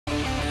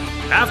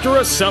After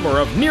a summer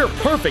of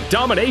near-perfect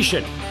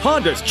domination,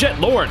 Honda's Jet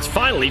Lawrence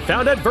finally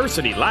found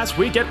adversity last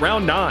week at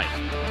round 9.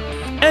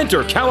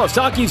 Enter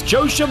Kawasaki's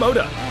Joe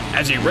Shimoda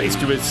as he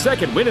raced to his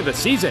second win of the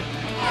season.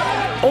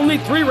 Only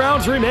 3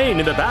 rounds remain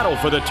in the battle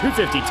for the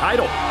 250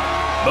 title.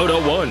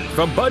 Moto 1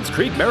 from Budds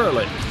Creek,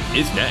 Maryland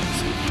is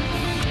next.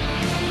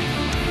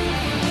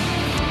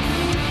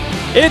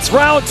 It's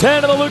round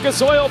 10 of the Lucas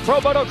Oil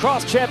Pro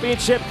Motocross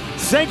Championship,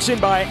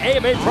 sanctioned by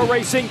AMA Pro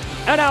Racing,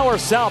 an hour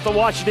south of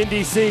Washington,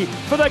 D.C.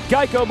 for the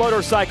Geico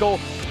Motorcycle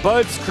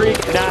Budds Creek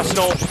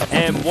National.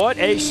 And what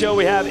a show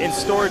we have in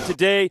store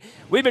today.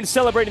 We've been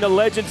celebrating the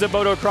legends of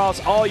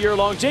motocross all year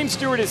long. James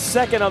Stewart is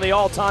second on the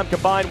all-time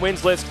combined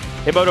wins list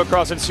in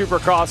motocross and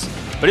supercross,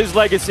 but his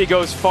legacy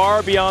goes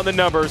far beyond the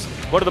numbers.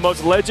 One of the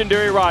most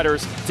legendary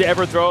riders to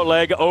ever throw a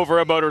leg over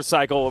a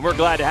motorcycle, and we're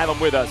glad to have him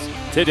with us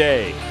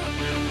today.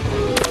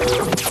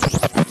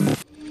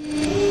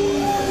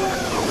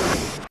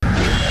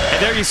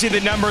 There you see the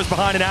numbers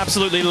behind an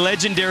absolutely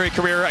legendary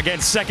career. Again,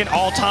 second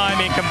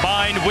all-time in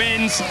combined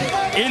wins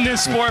in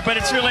this sport, but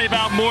it's really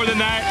about more than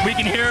that. We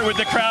can hear it with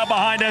the crowd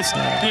behind us,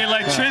 the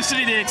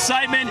electricity, the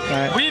excitement.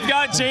 We've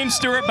got James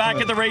Stewart back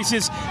at the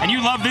races, and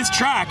you love this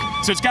track,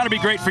 so it's got to be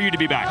great for you to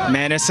be back.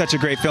 Man, it's such a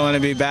great feeling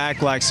to be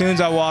back. Like, as soon as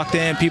I walked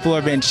in, people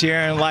have been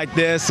cheering like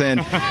this, and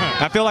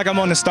I feel like I'm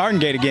on the starting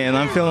gate again.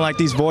 I'm feeling like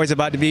these boys are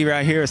about to be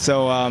right here,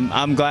 so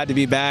I'm glad to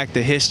be back.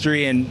 The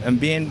history and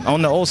being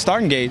on the old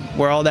starting gate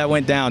where all that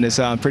went down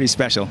is pretty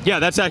special. Yeah,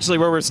 that's actually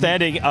where we're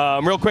standing.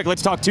 Real quick,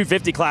 let's talk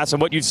 250 class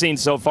and what you've seen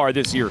so far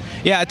this year.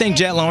 Yeah, I think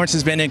Jet Lawrence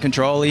has been in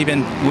control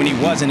even when he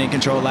wasn't in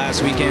control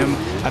last weekend.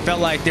 I felt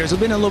like there's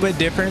been a little bit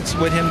difference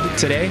with him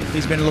today.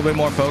 He's been a little bit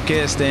more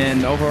focused,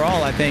 and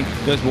overall, I think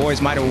those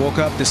boys might have woke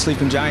up the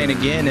sleeping giant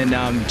again,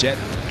 and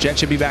Jet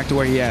should be back to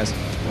where he has.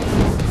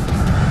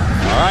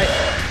 All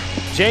right.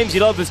 James,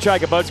 you love this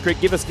track at Budds Creek.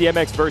 Give us the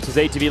MX versus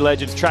ATV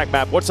Legends track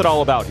map. What's it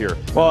all about here?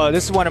 Well,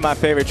 this is one of my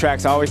favorite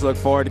tracks. I always look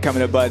forward to coming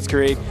to Budds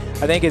Creek.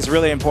 I think it's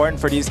really important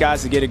for these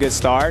guys to get a good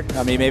start.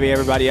 I mean, maybe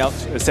everybody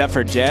else except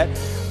for Jet.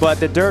 But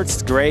the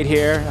dirt's great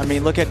here. I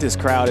mean, look at this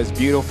crowd. It's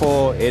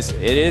beautiful. It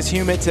is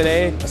humid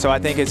today, so I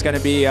think it's going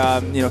to be,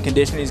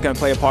 conditioning is going to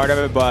play a part of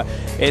it. But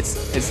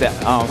it's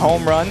that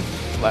home run,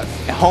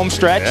 home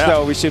stretch,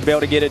 so we should be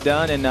able to get it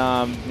done.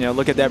 And,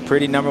 look at that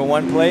pretty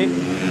 #1 plate.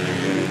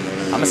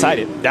 I'm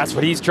excited. That's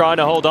what he's trying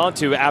to hold on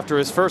to after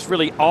his first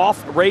really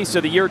off race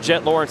of the year.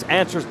 Jet Lawrence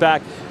answers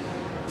back.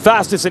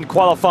 Fastest in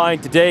qualifying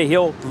today.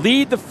 He'll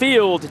lead the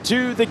field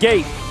to the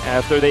gate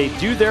after they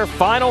do their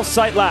final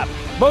sight lap.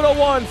 Moto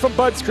 1 from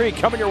Budds Creek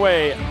coming your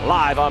way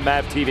live on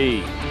MAV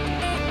TV.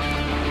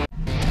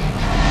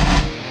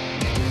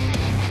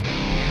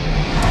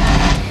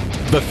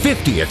 The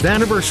 50th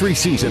anniversary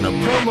season of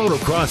Pro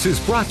Motocross is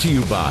brought to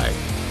you by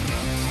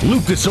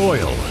Lucas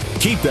Oil.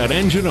 Keep that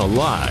engine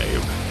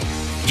alive.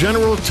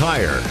 General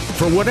Tire.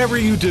 For whatever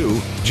you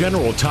do,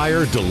 General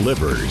Tire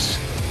delivers.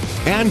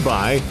 And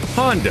by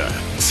Honda,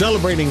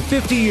 celebrating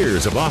 50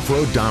 years of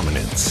off-road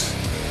dominance.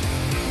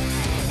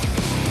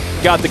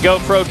 Got the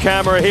GoPro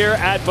camera here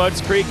at Budds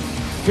Creek.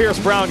 Pierce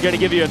Brown going to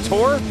give you a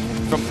tour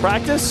from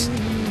practice.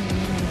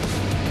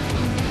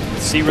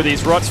 See where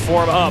these ruts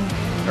form up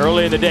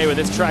early in the day when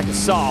this track is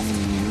soft.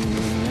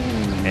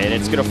 And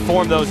it's going to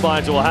form those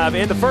lines we'll have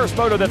in the first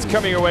moto that's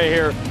coming your way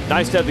here.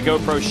 Nice to have the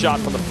GoPro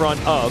shot from the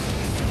front of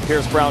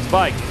Pierce Brown's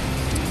bike.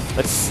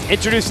 Let's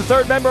introduce the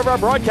third member of our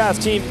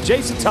broadcast team.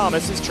 Jason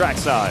Thomas is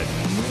trackside.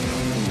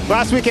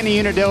 Last weekend in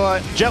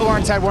Unadilla, Jet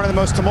Lawrence had one of the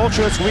most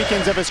tumultuous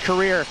weekends of his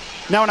career.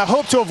 Now, in a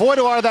hope to avoid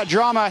a lot of that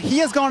drama, he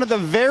has gone to the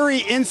very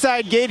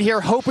inside gate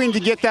here, hoping to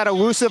get that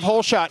elusive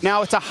hole shot.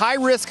 Now, it's a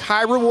high-risk,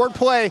 high-reward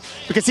play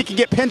because he can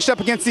get pinched up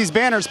against these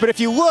banners. But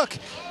if you look,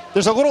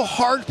 there's a little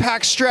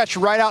hard-packed stretch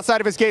right outside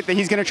of his gate that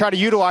he's going to try to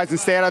utilize and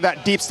stay out of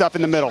that deep stuff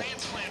in the middle.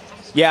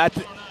 Yeah,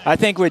 I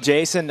think with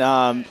Jason,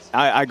 I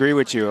agree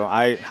with you.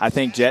 I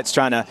think Jet's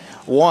trying to,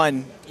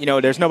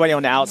 there's nobody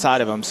on the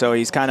outside of him, so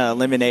he's kind of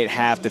eliminate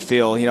half the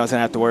field. He doesn't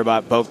have to worry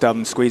about both of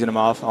them squeezing them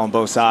off on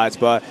both sides.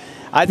 But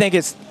I think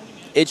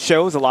it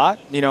shows a lot.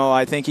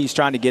 I think he's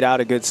trying to get out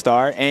a good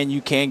start, and you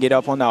can get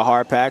up on the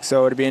hard pack,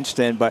 so it'll be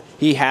interesting. But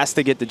he has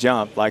to get the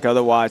jump.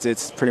 Otherwise,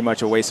 it's pretty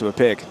much a waste of a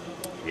pick.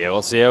 Yeah,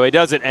 we'll see how he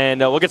does it. And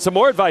we'll get some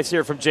more advice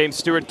here from James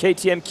Stewart.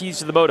 KTM Keys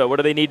to the Moto. What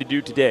do they need to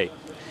do today?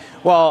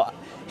 Well,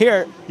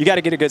 here, you got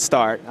to get a good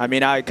start. I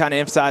mean, I kind of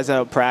emphasize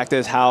in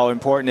practice how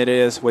important it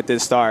is with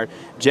this start.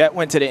 Jet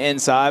went to the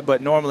inside,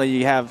 but normally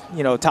you have,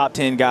 top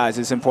 10 guys.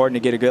 It's important to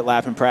get a good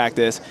lap in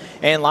practice.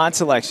 And line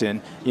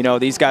selection.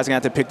 These guys are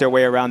going to have to pick their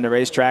way around the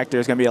racetrack.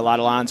 There's going to be a lot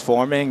of lines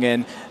forming.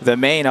 And the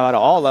main out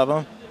of all of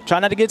them, try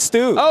not to get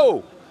stewed.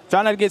 Oh!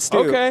 Try not to get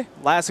stewed. Okay.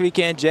 Last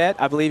weekend, Jet,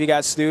 I believe he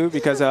got stewed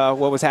because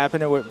what was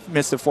happening with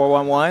Mr.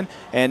 411,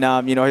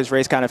 and his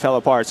race kind of fell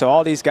apart. So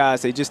all these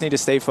guys, they just need to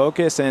stay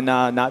focused and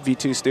not be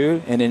too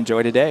stewed and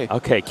enjoy the day.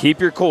 Okay, keep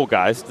your cool,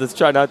 guys. Let's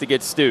try not to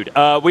get stewed.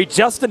 We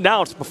just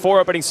announced before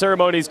opening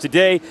ceremonies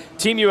today,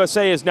 Team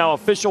USA is now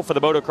official for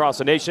the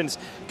Motocross of Nations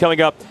coming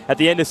up at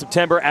the end of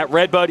September at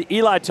Redbud.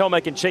 Eli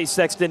Tomac and Chase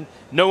Sexton,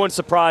 no one's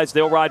surprised.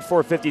 They'll ride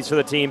 450s for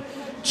the team.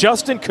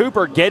 Justin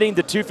Cooper getting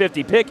the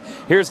 250 pick.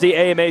 Here's the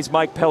AMA's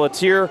Mike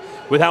Pelletier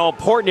with how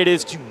important it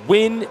is to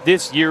win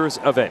this year's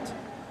event.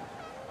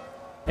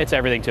 It's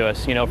everything to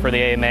us, you know, for the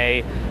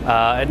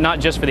AMA, not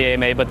just for the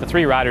AMA, but the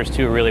 3 riders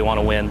too really want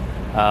to win.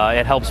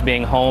 It helps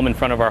being home in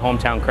front of our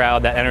hometown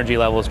crowd. That energy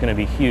level is going to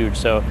be huge.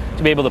 So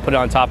to be able to put it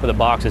on top of the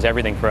box is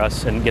everything for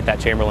us and get that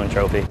Chamberlain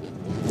trophy.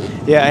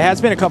 Yeah, it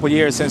has been a couple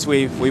years since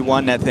we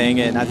won that thing,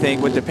 and I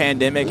think with the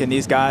pandemic and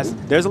these guys,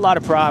 there's a lot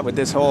of pride with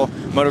this whole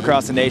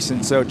Motocross the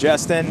Nation. So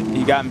Justin,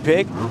 you got him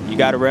picked, you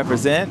got to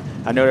represent.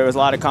 I know there was a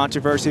lot of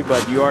controversy,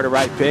 but you are the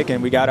right pick,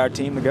 and we got our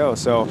team to go.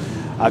 So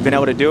I've been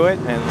able to do it,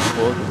 and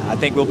I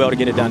think we'll be able to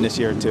get it done this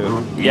year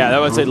too. Yeah,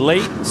 that was a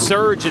late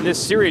surge in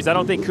this series. I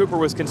don't think Cooper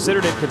was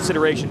considered in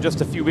consideration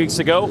just a few weeks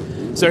ago.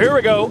 So here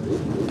we go.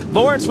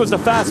 Lawrence was the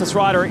fastest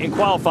rider in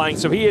qualifying,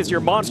 so he is your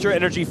Monster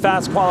Energy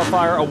Fast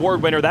Qualifier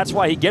Award winner. That's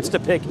why he gets to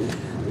pick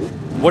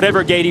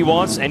whatever gate he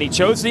wants, and he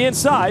chose the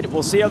inside.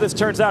 We'll see how this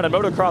turns out. In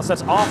motocross,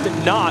 that's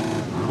often not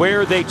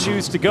where they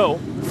choose to go.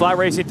 Fly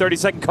Racing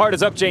 30-second card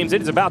is up, James.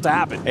 It is about to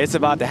happen. It's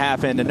about to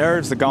happen. The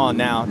nerves are gone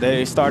now.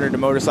 They started the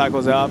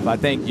motorcycles up. I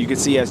think you can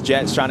see as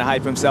Jet's trying to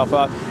hype himself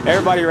up.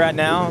 Everybody right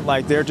now,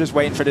 like, they're just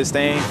waiting for this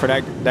thing, for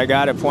that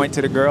guy to point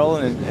to the girl,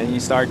 and you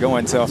start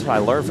going. So that's what I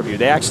learned from you.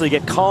 They actually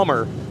get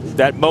calmer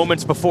that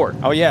moments before.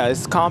 Oh, yeah.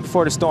 It's calm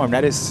before the storm.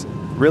 That is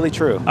really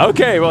true.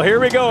 Okay, well, here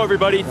we go,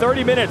 everybody.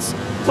 30 minutes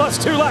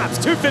plus 2 laps.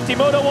 250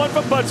 Moto 1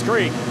 from Budds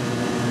Creek.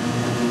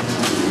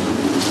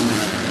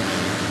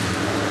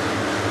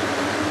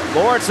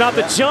 Lawrence not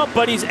the jump,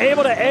 but he's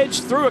able to edge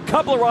through a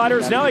couple of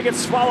riders. Now he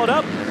gets swallowed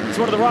up. It's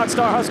one of the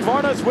Rockstar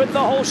Husqvarnas with the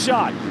whole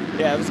shot.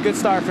 Yeah, it was a good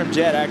start from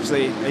Jet,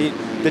 actually.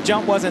 The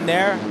jump wasn't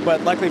there,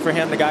 but luckily for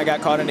him, the guy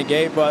got caught in the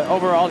gate. But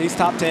overall, he's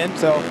top 10,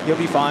 so he'll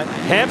be fine.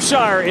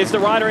 Hampshire is the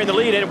rider in the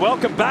lead, and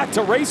welcome back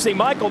to racing.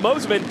 Michael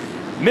Mosman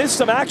missed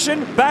some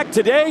action back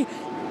today,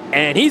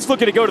 and he's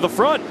looking to go to the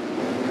front.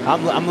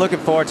 I'm looking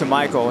forward to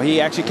Michael. He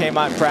actually came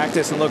out in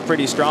practice and looked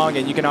pretty strong,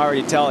 and you can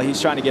already tell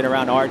he's trying to get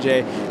around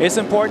RJ. It's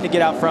important to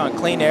get out front.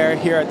 Clean air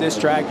here at this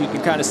track. You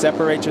can kind of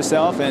separate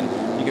yourself, and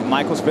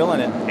Michael's feeling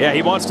it. Yeah,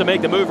 he wants to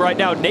make the move right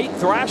now. Nate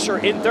Thrasher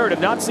in third.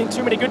 Have not seen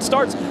too many good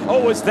starts.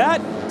 Oh, was that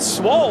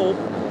Swole,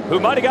 who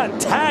might have gotten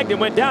tagged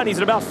and went down? He's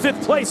in about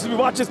 5th place as we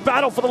watch this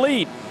battle for the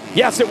lead.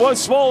 Yes, it was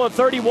Swole at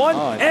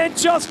 31, and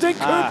Justin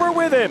Cooper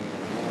with him.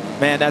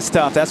 Man, that's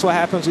tough. That's what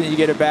happens when you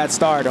get a bad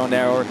start on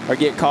there or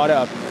get caught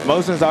up.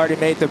 Mosman's already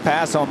made the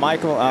pass on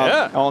Michael,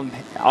 on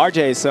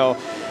RJ, so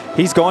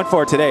he's going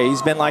for it today.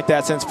 He's been like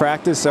that since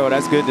practice, so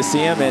that's good to see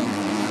him. And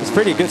it's a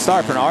pretty good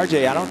start from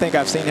RJ. I don't think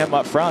I've seen him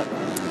up front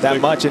that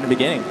much in the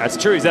beginning. That's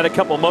true. He's had a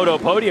couple Moto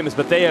podiums,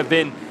 but they have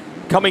been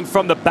coming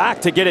from the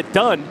back to get it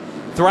done.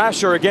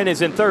 Thrasher again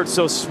is in third.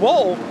 So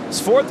Swole is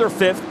 4th or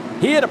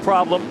 5th. He had a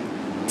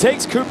problem,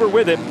 takes Cooper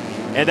with him,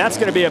 and that's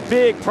going to be a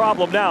big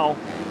problem now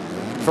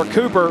for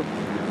Cooper.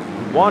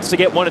 Wants to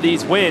get one of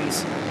these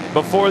wins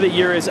before the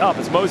year is up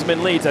as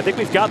Mosman leads. I think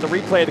we've got the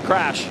replay of the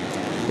crash.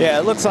 Yeah,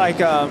 it looks like,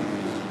 yeah,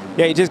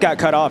 he just got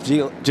cut off.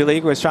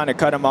 Jalik was trying to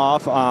cut him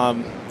off.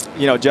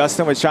 You know,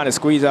 Justin was trying to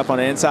squeeze up on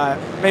the inside,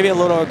 maybe a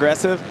little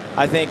aggressive.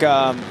 I think,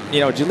 you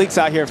know, Jalik's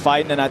out here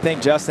fighting, and I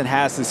think Justin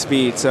has the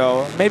speed.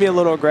 So maybe a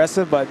little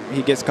aggressive, but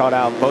he gets caught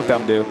out. Both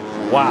of them do.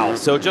 Wow.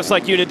 So just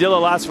like Unadilla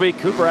last week,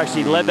 Cooper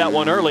actually led that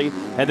one early,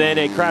 and then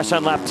a crash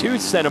on lap 2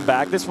 sent him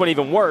back. This one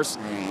even worse.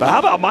 But how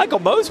about Michael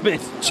Mosman?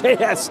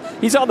 JS,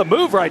 he's on the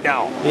move right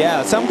now.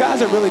 Yeah, some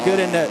guys are really good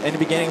in the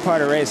beginning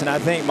part of the race, and I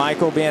think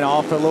Michael being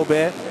off a little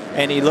bit,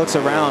 and he looks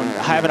around,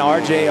 having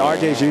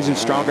RJ's usually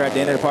stronger at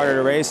the end of the part of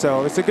the race,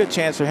 so it's a good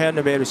chance for him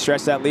to be able to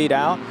stretch that lead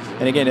out.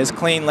 And again, it's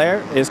clean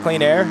air.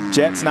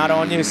 Jet's not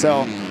on you,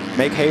 so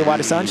make hay while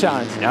the sun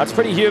shines. Now it's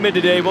pretty humid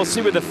today. We'll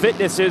see what the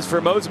fitness is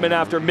for Mosman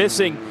after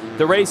missing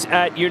the race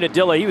at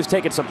Unadilla. He was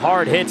taking some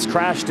hard hits,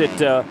 crashed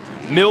at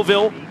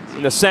Millville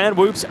in the sand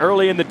whoops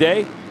early in the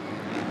day.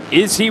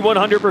 Is he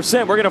 100%?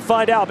 We're going to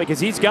find out because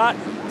he's got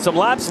some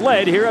laps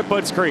led here at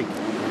Budds Creek.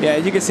 Yeah,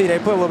 you can see they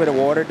put a little bit of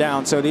water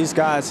down, so these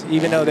guys,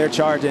 even though they're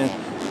charging,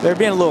 they're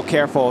being a little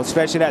careful,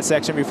 especially that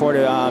section before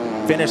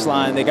the finish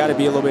line. They got to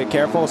be a little bit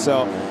careful.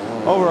 So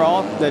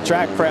overall, the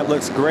track prep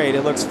looks great.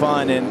 It looks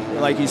fun,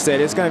 and like you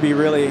said, it's going to be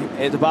really,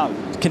 it's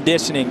about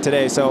conditioning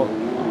today. So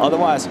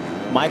otherwise,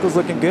 Michael's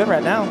looking good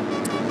right now.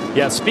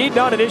 Yeah, speed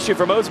not an issue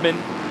for Mosman.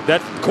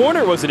 That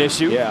corner was an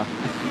issue.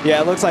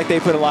 Yeah, it looks like they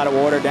put a lot of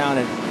water down,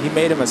 and he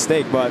made a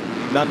mistake, but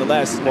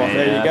nonetheless, well,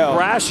 there you go.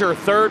 Thrasher,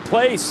 3rd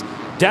place,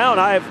 down.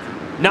 I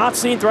have not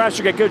seen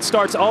Thrasher get good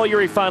starts all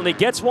year. He finally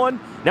gets one.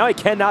 Now he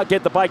cannot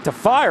get the bike to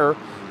fire,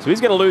 so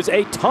he's going to lose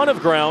a ton of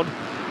ground.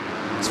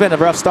 It's been a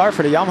rough start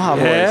for the Yamaha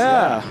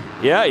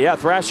boys. Yeah.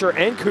 Thrasher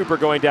and Cooper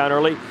going down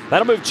early.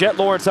 That'll move Jet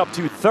Lawrence up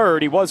to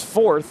 3rd. He was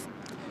 4th.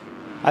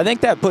 I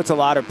think that puts a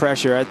lot of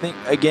pressure. I think,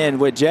 again,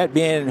 with Jet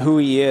being who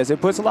he is,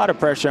 it puts a lot of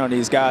pressure on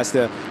these guys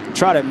to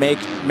try to make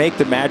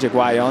the magic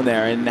while you're on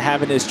there. And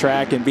having this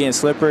track and being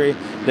slippery,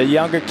 the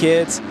younger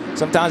kids,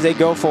 sometimes they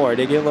go for it.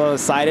 They get a little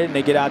excited and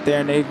they get out there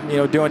and they, you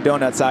know, doing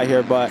donuts out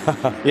here. But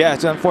yeah,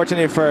 it's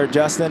unfortunate for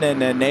Justin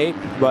and Nate,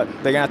 but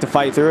they're gonna have to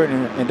fight through it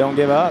and don't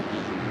give up.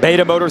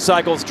 Beta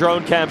Motorcycles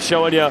drone cam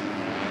showing you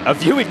a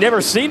view we've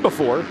never seen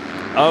before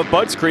of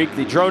Budds Creek.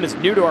 The drone is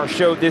new to our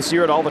show this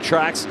year at all the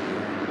tracks.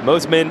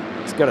 Mosiman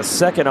has got a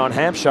second on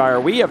Hampshire.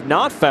 We have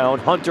not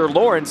found Hunter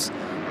Lawrence.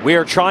 We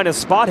are trying to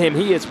spot him.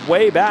 He is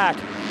way back.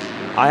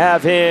 I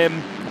have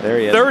him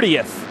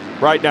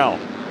 30th right now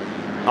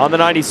on the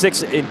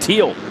 96 in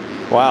teal.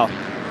 Wow.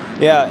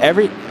 Yeah,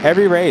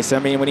 every race, I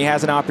mean, when he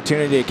has an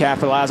opportunity to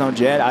capitalize on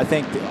Jet, I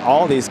think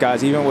all these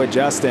guys, even with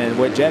Justin,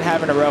 with Jet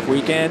having a rough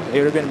weekend,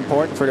 it would have been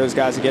important for those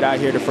guys to get out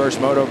here to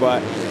first moto,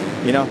 but,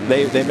 you know,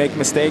 they make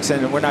mistakes,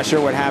 and we're not sure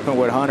what happened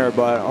with Hunter,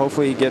 but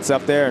hopefully he gets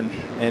up there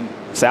and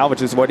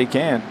salvages what he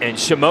can. And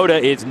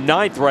Shimoda is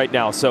 9th right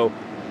now, so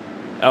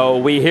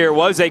we hear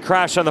was a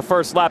crash on the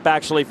first lap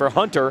actually for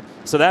Hunter,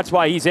 so that's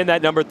why he's in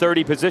that number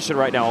 30 position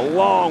right now. A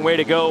long way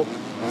to go.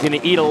 He's going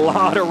to eat a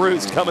lot of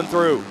roost coming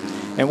through.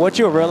 And what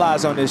you'll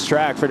realize on this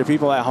track, for the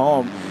people at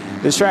home,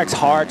 this track's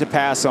hard to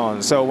pass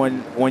on. So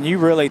when you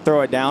really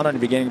throw it down on the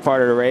beginning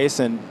part of the race,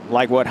 and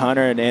like what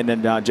Hunter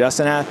and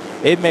Justin have,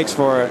 it makes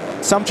for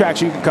some tracks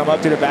you can come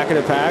up to the back of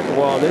the pack.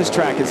 Well, this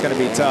track is going to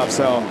be tough.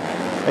 So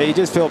you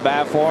just feel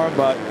bad for them,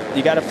 but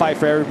you got to fight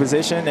for every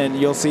position,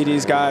 and you'll see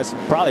these guys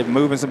probably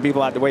moving some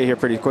people out the way here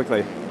pretty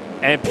quickly.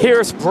 And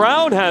Pierce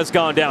Brown has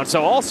gone down,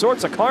 so all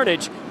sorts of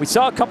carnage. We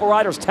saw a couple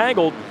riders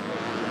tangled,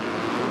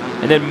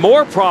 and then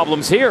more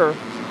problems here.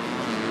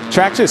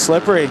 Track's just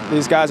slippery.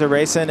 These guys are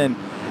racing, and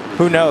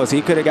who knows?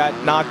 He could have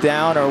got knocked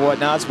down or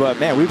whatnot, but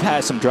man, we've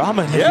had some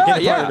drama in the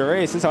beginning part of the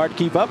race. It's hard to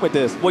keep up with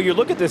this. Well, you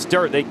look at this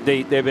dirt.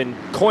 They've been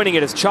coining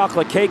it as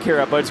chocolate cake here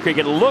at Budds Creek.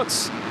 It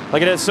looks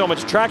like it has so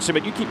much traction,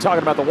 but you keep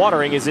talking about the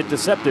watering. Is it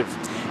deceptive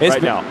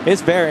right now?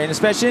 It's very, and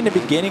especially in the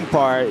beginning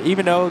part,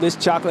 even though this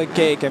chocolate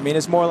cake, I mean,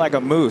 it's more like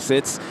a mousse.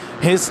 It's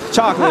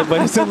chocolate,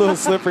 but it's a little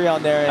slippery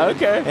on there. And,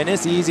 okay. And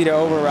it's easy to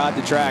override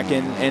the track,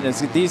 and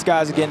these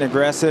guys are getting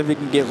aggressive. You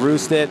can get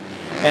roosted.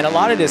 And a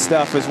lot of this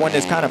stuff is when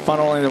it's kind of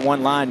funneling in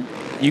one line.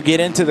 You get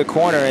into the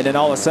corner, and then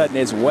all of a sudden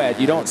it's wet.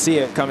 You don't see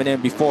it coming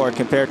in before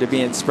compared to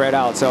being spread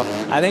out. So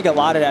I think a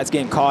lot of that's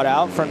getting caught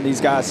out from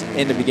these guys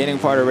in the beginning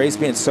part of the race,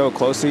 being so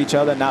close to each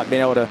other, not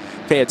being able to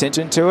pay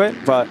attention to it.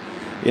 But,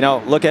 you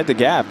know, look at the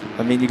gap.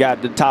 I mean, you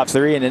got the top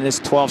 3, and then it's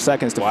 12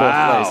 seconds to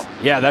 4th place.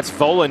 Yeah, that's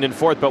Voland in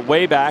 4th, but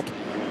way back,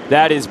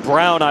 that is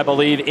Brown, I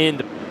believe, in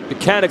the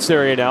mechanics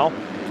area now.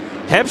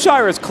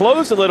 Hampshire has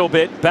closed a little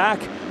bit back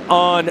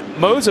on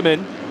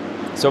Mosiman.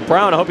 So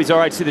Brown, I hope he's all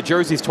right. See the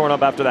jerseys torn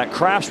up after that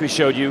crash we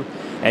showed you.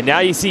 And now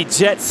you see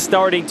Jet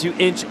starting to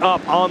inch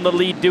up on the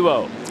lead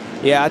duo.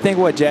 Yeah, I think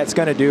what Jet's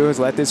going to do is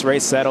let this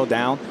race settle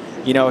down.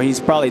 You know, he's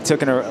probably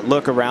taken a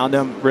look around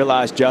him,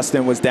 realized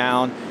Justin was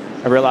down.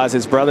 I realized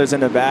his brother's in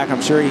the back.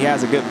 I'm sure he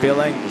has a good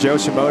feeling. Joe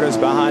Shimoda's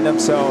behind him.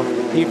 So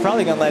he's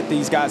probably going to let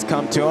these guys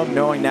come to him,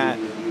 knowing that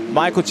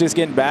Michael's just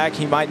getting back.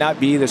 He might not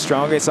be the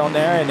strongest on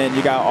there. And then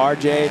you got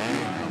RJ.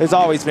 Has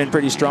always been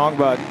pretty strong,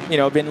 but, you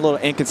know, been a little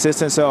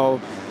inconsistent.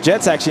 So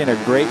Jet's actually in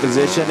a great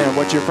position, and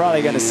what you're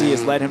probably going to see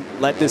is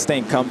let this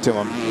thing come to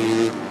him.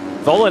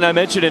 Voland, I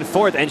mentioned in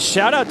 4th, and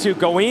shout out to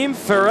Goim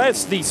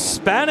Ferez, the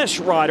Spanish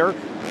rider,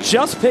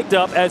 just picked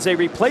up as a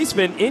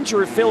replacement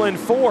injury fill-in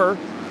for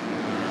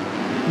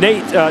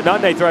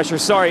not Nate Thresher,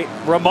 sorry,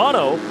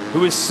 Romano,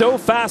 who was so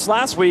fast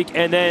last week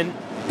and then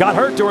got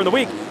hurt during the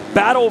week.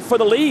 Battle for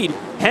the lead.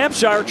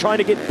 Hampshire trying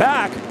to get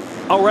back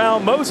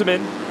around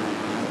Mosiman,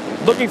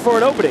 looking for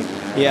an opening.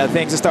 Yeah,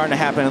 things are starting to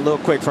happen a little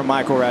quick for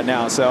Michael right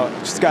now, so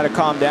just got to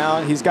calm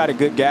down. He's got a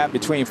good gap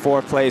between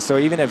 4th place, so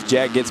even if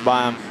Jet gets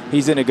by him,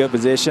 he's in a good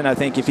position. I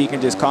think if he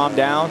can just calm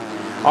down,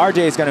 RJ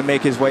is going to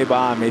make his way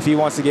by him. If he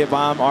wants to get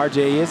by him, RJ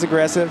is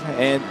aggressive,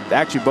 and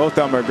actually both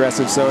of them are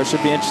aggressive, so it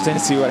should be interesting to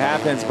see what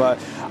happens. But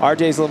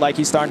RJ's look like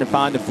he's starting to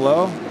find the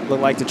flow.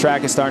 Look like the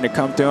track is starting to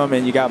come to him,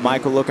 and you got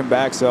Michael looking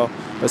back, so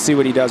let's see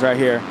what he does right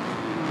here.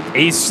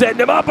 He's setting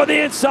him up on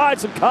the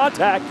inside, some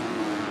contact.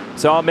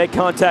 So I'll make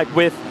contact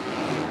with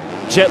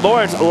Jet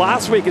Lawrence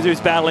last week as he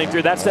was battling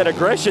through. That's that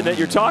aggression that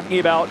you're talking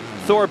about.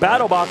 Thor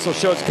Battlebox will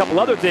show us a couple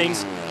other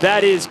things.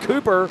 That is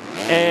Cooper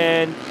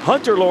and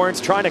Hunter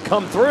Lawrence trying to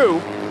come through.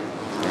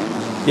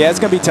 Yeah, it's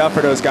going to be tough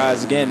for those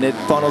guys. Again, it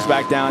funnels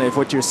back down. If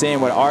what you're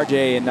seeing with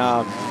RJ and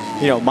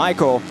you know,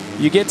 Michael,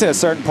 you get to a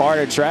certain part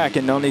of the track,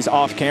 and on these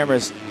off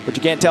cameras, what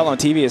you can't tell on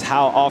TV is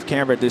how off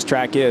camera this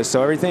track is.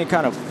 So everything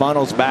kind of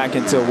funnels back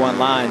into one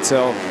line.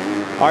 So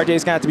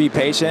RJ's got to be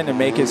patient and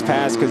make his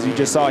pass, because you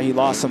just saw he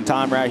lost some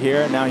time right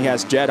here, and now he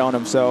has Jet on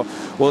him. So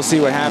we'll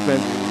see what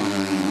happens.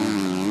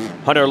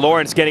 Hunter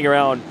Lawrence getting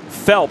around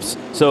Phelps,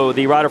 so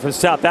the rider from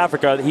South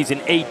Africa, he's in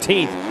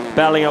 18th,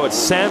 battling out with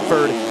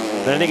Sanford.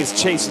 And I think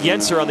it's Chase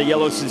Yenser on the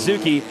yellow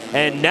Suzuki.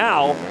 And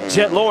now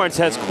Jet Lawrence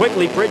has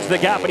quickly bridged the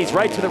gap, and he's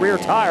right to the rear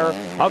tire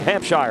of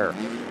Hampshire.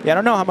 Yeah, I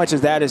don't know how much of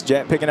that is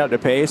Jet picking up the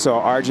pace,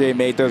 or RJ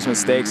made those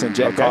mistakes and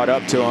Jet caught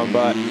up to him.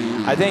 But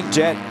I think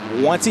Jet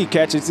once he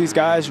catches these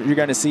guys, you're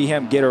going to see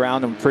him get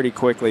around them pretty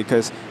quickly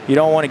because you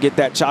don't want to get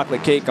that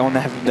chocolate cake on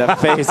that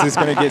face that's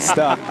going to get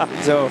stuck.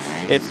 So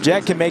if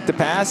Jet can make the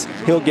pass,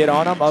 he'll get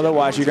on them.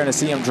 Otherwise, you're going to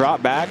see him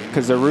drop back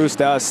because the roost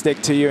does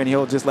stick to you, and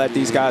he'll just let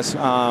these guys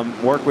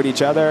work with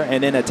each other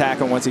and then attack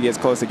him once he gets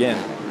close again.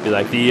 Be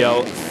like the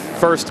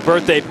first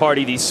birthday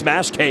party, the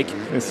smash cake,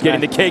 getting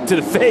the cake to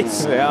the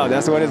face. Yeah,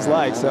 that's what it's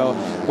like. So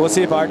we'll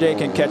see if RJ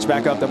can catch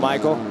back up to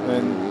Michael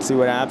and see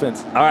what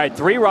happens. All right,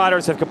 3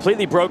 riders have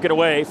completely broken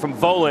away from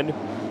Volan,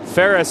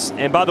 Ferris,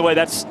 and by the way,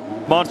 that's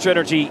Monster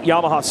Energy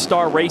Yamaha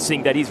Star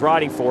Racing that he's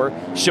riding for.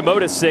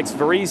 Shimoda 6th,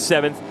 Variz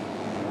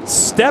 7th.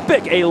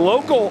 Stepik, a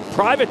local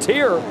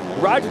privateer,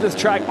 rides this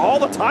track all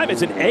the time,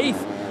 is in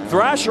 8th.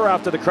 Thrasher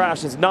after the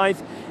crash is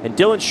 9th. And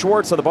Dylan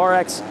Schwartz on the Bar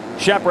X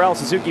Chaparral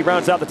Suzuki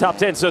rounds out the top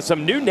 10. So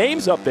some new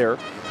names up there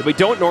that we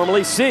don't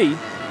normally see.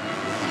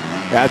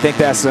 Yeah, I think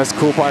that's the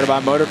cool part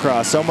about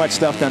motocross. So much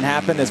stuff done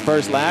happen this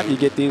first lap. You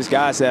get these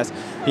guys that's,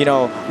 you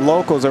know,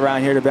 locals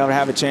around here to be able to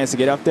have a chance to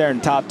get up there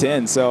in top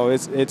 10. So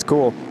it's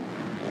cool.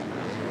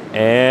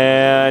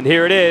 And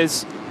here it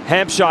is.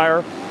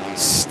 Hampshire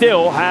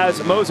still has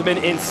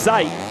Moseman in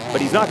sight, but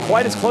he's not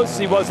quite as close as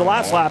he was the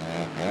last lap.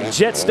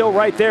 Jet's still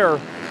right there.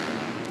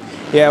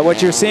 Yeah,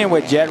 what you're seeing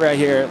with Jet right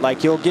here,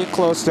 like he'll get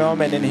close to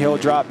him and then he'll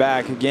drop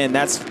back. Again,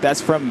 that's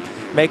from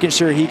making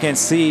sure he can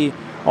see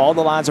all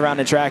the lines around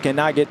the track and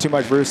not get too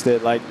much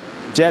roosted. Like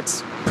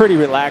Jet's pretty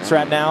relaxed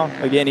right now.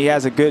 Again, he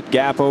has a good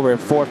gap over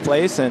 4th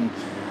place, and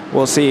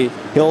we'll see.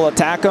 He'll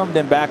attack him,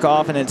 then back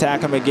off and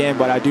attack him again.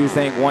 But I do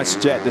think once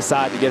Jet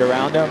decides to get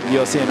around him,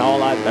 you'll see an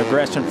all-out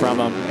aggression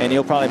from him, and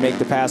he'll probably make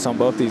the pass on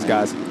both these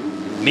guys.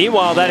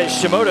 Meanwhile, that is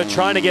Shimoda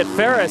trying to get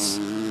Ferris.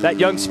 That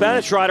young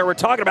Spanish rider we're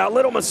talking about,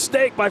 little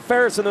mistake by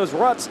Ferris in those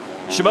ruts.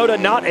 Shimoda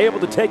not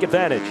able to take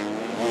advantage.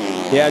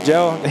 Yeah,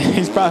 Joe,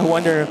 he's probably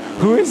wondering,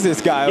 who is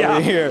this guy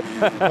over here?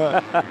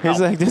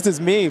 He's like, this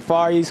is me,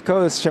 Far East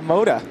Coast,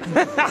 Shimoda.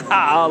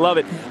 I love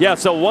it. Yeah,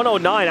 so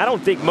 109, I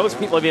don't think most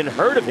people have even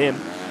heard of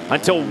him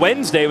until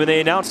Wednesday when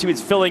they announced he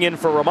was filling in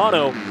for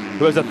Romano,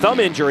 who has a thumb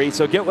injury.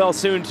 So get well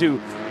soon to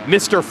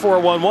Mr.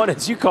 411,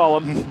 as you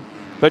call him.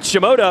 But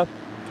Shimoda,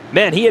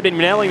 man, he had been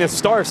nailing the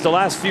starts the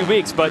last few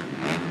weeks, but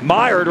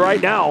mired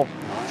right now,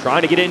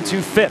 trying to get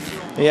into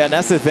 5th. Yeah, and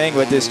that's the thing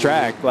with this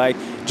track. Like,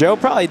 Joe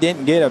probably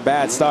didn't get a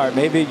bad start.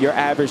 Maybe your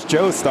average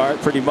Joe start,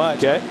 pretty much.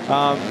 Okay.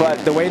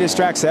 But the way this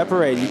track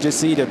separates, you just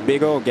see the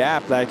big old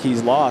gap like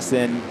he's lost.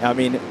 And, I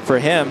mean, for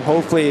him,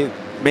 hopefully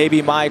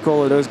maybe Michael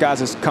or those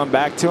guys has come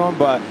back to him,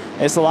 but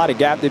it's a lot of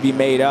gap to be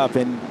made up,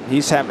 and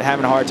he's having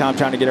a hard time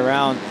trying to get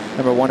around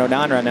number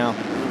 109 right now.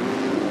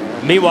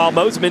 Meanwhile,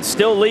 Moseman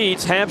still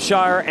leads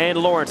Hampshire and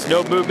Lawrence.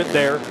 No movement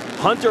there.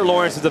 Hunter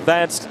Lawrence has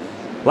advanced.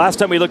 Last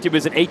time we looked, he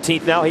was in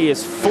 18th. Now he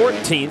is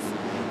 14th.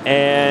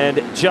 And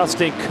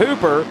Justin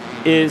Cooper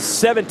is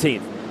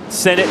 17th.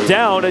 Send it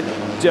down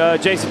to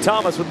Jason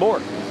Thomas with more.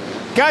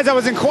 Guys, I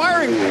was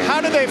inquiring, how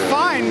did they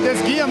find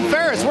this Guillaume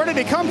Ferris? Where did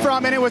he come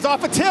from? And it was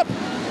off a tip.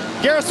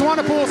 Gareth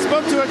Swanepoel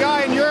spoke to a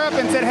guy in Europe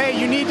and said, hey,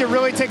 you need to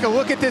really take a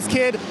look at this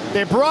kid.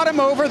 They brought him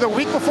over the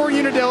week before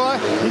Unadilla.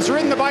 He's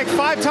ridden the bike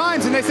 5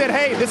 times, and they said,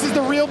 hey, this is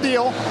the real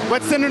deal.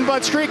 Let's send him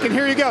Bud Streak, and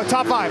here you go,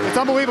 top 5. It's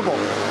unbelievable.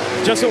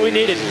 Just what we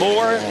needed,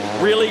 more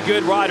really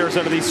good riders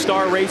under the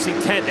Star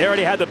Racing tent. They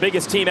already had the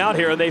biggest team out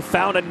here, and they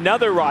found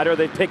another rider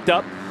they picked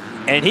up,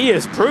 and he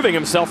is proving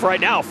himself right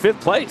now,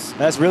 5th place.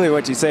 That's really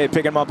what you say,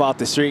 pick him up off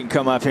the street and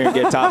come up here and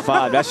get top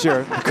 5. That's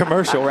your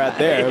commercial right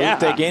there. Yeah.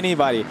 We'll take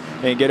anybody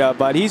and get up.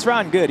 But he's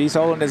riding good. He's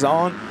holding his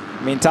own.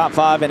 I mean, top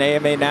 5 in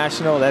AMA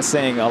National, that's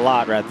saying a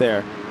lot right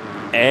there.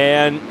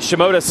 And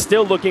Shimoda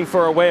still looking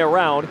for a way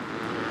around.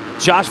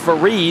 Josh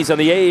Variz on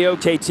the AEO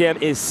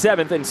KTM is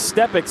 7th, and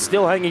Stepik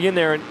still hanging in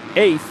there in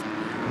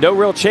 8th. No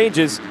real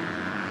changes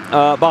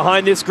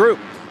behind this group.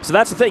 So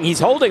that's the thing. He's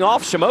holding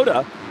off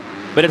Shimoda,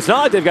 but it's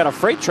not like they've got a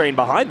freight train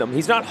behind them.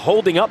 He's not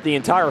holding up the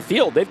entire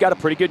field. They've got a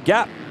pretty good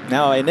gap.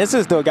 No, and this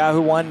is the guy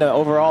who won the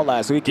overall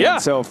last weekend. Yeah.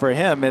 So for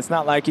him, it's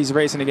not like he's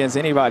racing against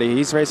anybody.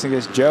 He's racing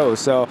against Joe.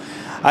 So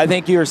I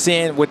think you're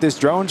seeing with this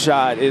drone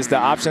shot is the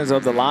options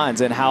of the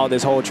lines and how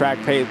this whole track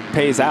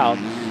pays out.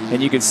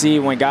 And you can see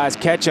when guys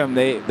catch them,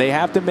 they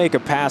have to make a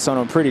pass on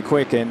them pretty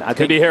quick. And I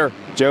think be here.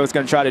 Joe's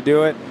going to try to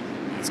do it.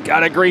 He's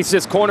got to grease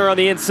this corner on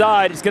the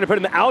inside. He's going to put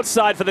him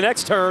outside for the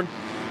next turn.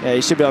 Yeah,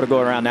 he should be able to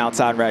go around the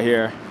outside right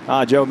here.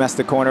 Joe messed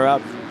the corner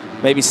up.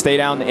 Maybe stay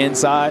down the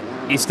inside.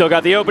 He's still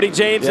got the opening,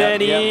 James,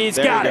 and he's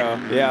got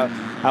it.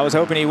 Yeah, I was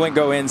hoping he wouldn't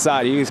go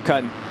inside. He was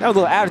cutting. That was a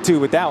little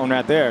attitude with that one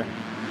right there.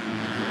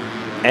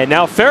 And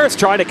now Ferris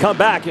trying to come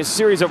back. A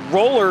series of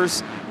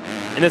rollers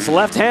and this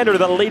left-hander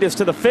that'll lead us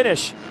to the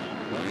finish.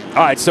 All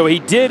right, so he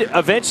did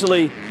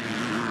eventually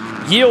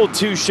yield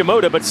to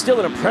Shimoda, but still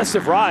an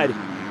impressive ride.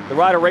 The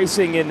rider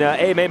racing in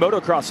AMA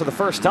Motocross for the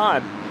first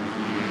time.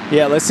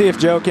 Yeah, let's see if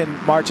Joe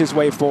can march his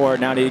way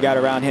forward now that he got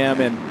around him.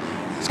 And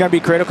it's going to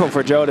be critical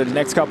for Joe to the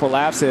next couple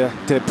laps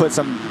to put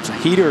some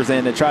heaters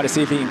in to try to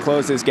see if he can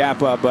close this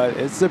gap up. But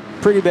it's a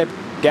pretty big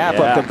gap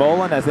up to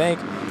Volan, I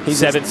think. He's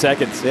 7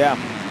 seconds. Yeah.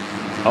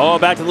 Oh,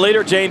 back to the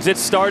leader, James. It's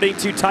starting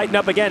to tighten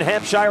up again.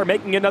 Hampshire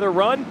making another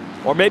run.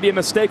 or maybe a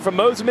mistake from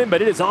Mosiman,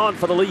 but it is on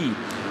for the lead.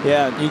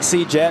 Yeah, you can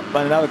see Jet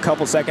but another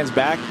couple seconds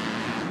back.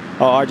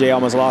 Oh, RJ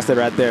almost lost it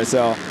right there.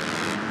 So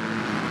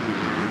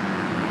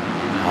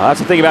that's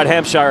the thing about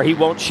Hampshire. He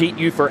won't cheat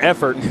you for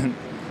effort.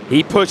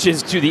 He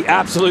pushes to the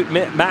absolute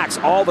max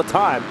all the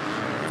time.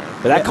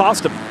 But that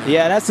cost him.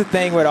 Yeah, that's the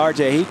thing with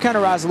RJ. He kind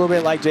of rides a little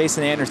bit like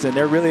Jason Anderson.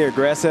 They're really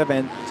aggressive,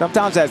 and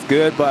sometimes that's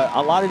good, but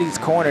a lot of these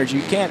corners,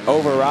 you can't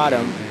override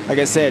them. Like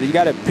I said, you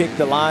got to pick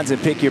the lines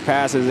and pick your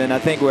passes, and I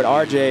think with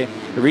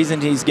RJ, the reason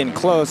he's getting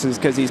close is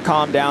because he's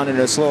calmed down in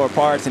the slower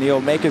parts, and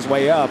he'll make his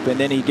way up, and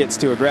then he gets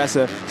too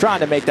aggressive, trying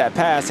to make that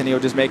pass, and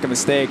he'll just make a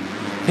mistake.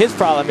 His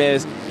problem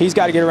is he's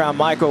got to get around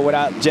Michael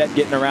without Jet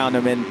getting around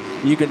him, and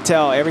you can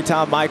tell every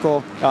time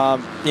Michael,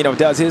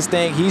 does his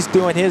thing, he's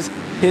doing his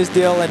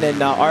deal, and then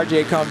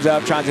RJ comes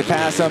up, trying to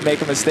pass him,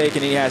 make a mistake,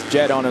 and he has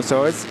Jet on him.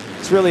 So it's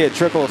really a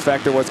trickle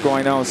effect of what's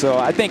going on. So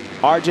I think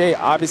RJ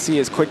obviously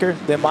is quicker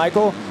than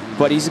Michael,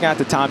 but he's going to have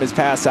to time his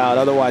pass out.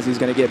 Otherwise, he's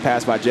going to get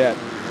passed by Jet.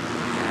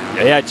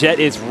 Yeah, Jet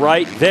is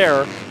right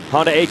there.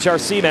 Honda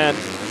HRC, man.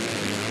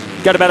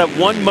 Got about a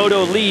 1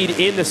 moto lead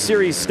in the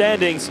series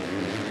standings.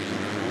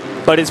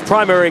 But his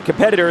primary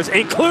competitors,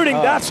 including,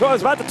 that's what I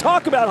was about to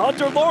talk about,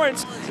 Hunter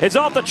Lawrence, is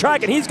off the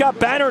track, and he's got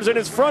banners in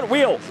his front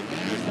wheel.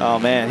 Oh,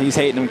 man, he's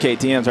hating them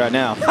KTMs right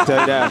now. I'll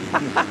tell you that.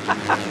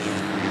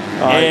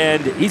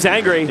 And he's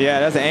angry. Yeah,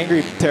 that's an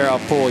angry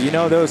tear-off pull. You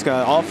know those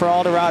guys. For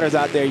all the riders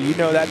out there, you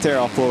know that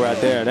tear-off pull right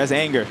there. That's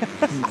anger.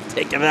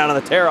 Take him out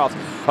of the tear-offs.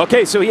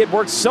 Okay, so he had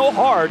worked so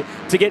hard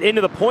to get into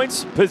the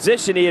points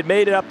position. He had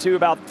made it up to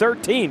about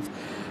 13th.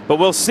 But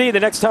we'll see the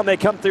next time they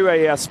come through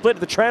a split of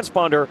the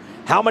transponder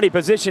how many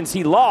positions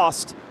he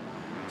lost.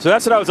 So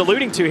that's what I was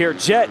alluding to here.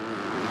 Jet,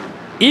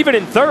 even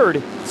in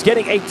third, is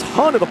getting a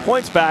ton of the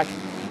points back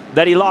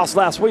that he lost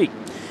last week.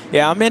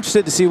 Yeah, I'm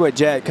interested to see what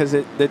Jet, because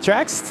the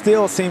track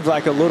still seems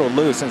like a little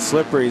loose and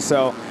slippery.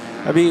 So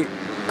I'd be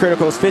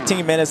critical. It's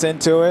 15 minutes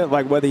into it,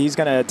 like whether he's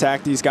going to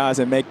attack these guys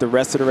and make the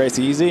rest of the race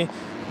easy.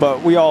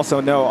 But we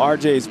also know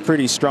RJ is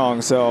pretty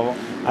strong. So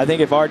I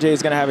think if RJ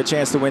is going to have a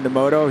chance to win the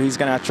moto, he's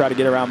going to try to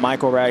get around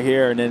Michael right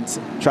here and then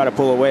try to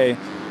pull away.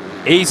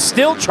 He's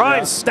still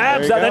trying,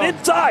 stabs at that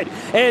inside,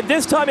 and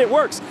this time it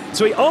works.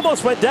 So he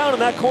almost went down in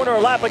that corner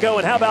a lap ago,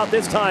 and how about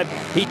this time?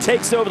 He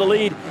takes over the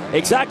lead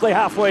exactly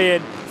halfway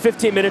in,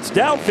 15 minutes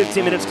down,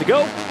 15 minutes to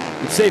go.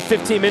 He'd save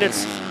 15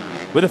 minutes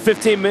with a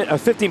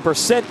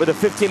 15% with a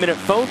 15-minute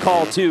phone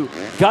call to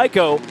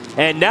Geico.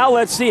 And now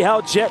let's see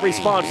how Jet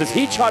responds. Does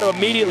he try to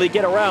immediately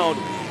get around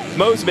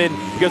Mosiman?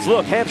 Because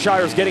look,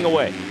 Hampshire's getting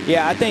away.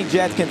 Yeah, I think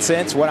Jet can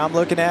sense what I'm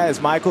looking at is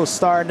Michael's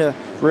starting to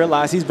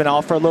realize he's been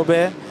off for a little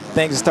bit.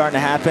 Things are starting to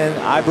happen.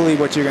 I believe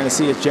what you're going to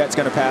see is Jet's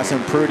going to pass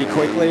him pretty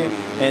quickly.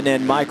 And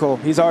then Michael,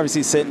 he's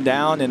obviously sitting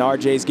down, and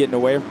RJ's getting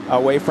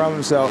away from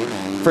him. So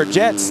for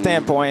Jet's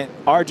standpoint,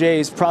 RJ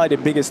is probably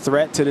the biggest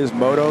threat to this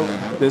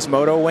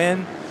moto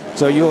win.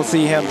 So you'll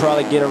see him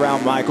probably get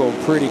around Michael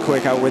pretty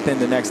quick within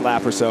the next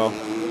lap or so.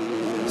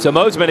 So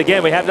Mosiman,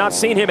 again, we have not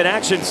seen him in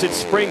action since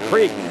Spring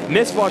Creek.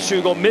 Missed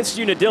Washougal, missed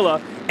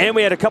Unadilla, and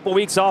we had a couple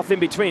weeks off in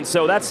between.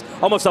 So that's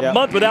almost a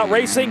month without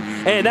racing,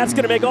 and that's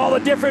going to make all the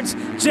difference.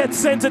 Jet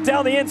sends it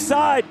down the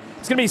inside.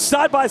 It's going to be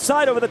side by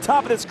side over the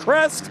top of this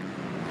crest.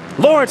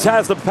 Lawrence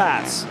has the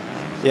pass.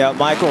 Yeah,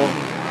 Michael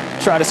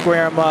tried to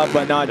square him up,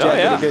 but no, Jet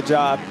did a good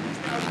job.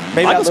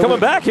 Maybe Michael's coming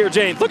back here,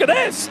 James. Look at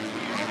this.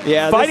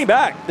 Yeah, fighting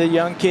back. The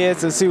young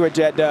kids, let's see what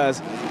Jet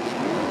does.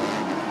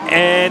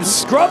 And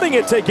scrubbing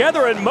it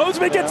together, and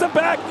Mosiman gets it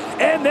back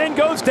and then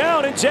goes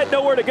down, and Jet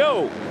nowhere to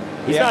go.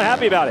 He's not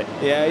happy about it.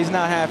 Yeah, he's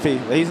not happy.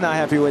 He's not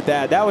happy with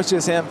that. That was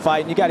just him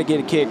fighting. You got to give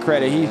a kid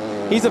credit.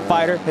 He's a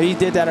fighter. He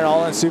did that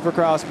all in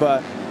Supercross,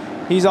 but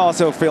he's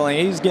also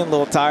he's getting a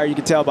little tired. You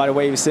can tell by the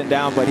way he was sitting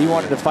down, but he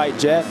wanted to fight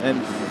Jet, and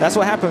that's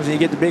what happens when you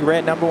get the big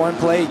red #1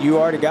 plate. You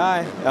are the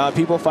guy.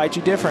 People fight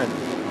you different.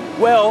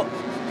 Well,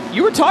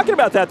 you were talking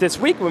about that this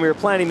week when we were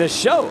planning this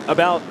show,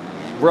 about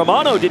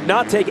Romano did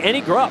not take any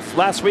gruff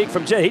last week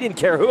from Jet. He didn't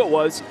care who it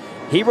was.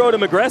 He rode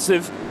him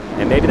aggressive,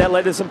 and maybe that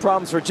led to some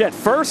problems for Jet.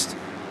 First,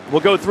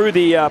 we'll go through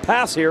the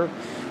pass here.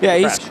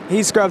 Yeah,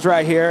 he scrubs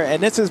right here,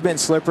 and this has been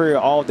slippery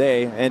all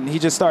day, and he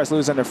just starts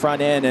losing the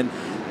front end, and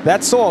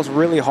that soil's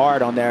really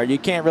hard on there. You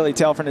can't really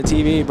tell from the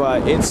TV,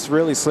 but it's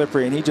really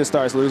slippery, and he just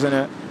starts losing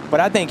it. But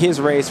I think his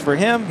race, for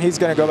him, he's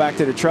going to go back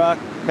to the truck.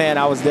 Man,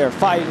 I was there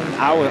fighting.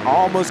 I would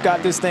almost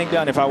got this thing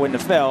done if I wouldn't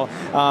have fell.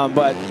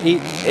 But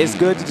it's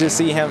good to just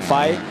see him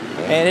fight.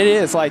 And it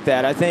is like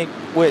that. I think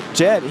with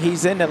Jet,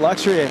 he's in the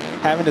luxury of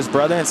having his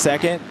brother in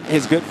second,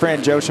 his good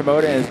friend Joe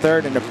Shimoda in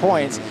third in the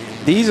points.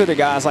 These are the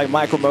guys like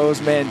Michael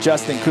Mosiman,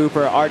 Justin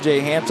Cooper, RJ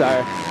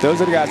Hampshire.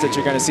 Those are the guys that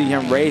you're going to see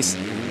him race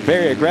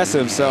very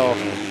aggressive. So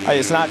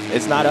it's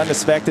not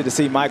unexpected to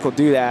see Michael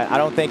do that. I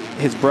don't think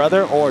his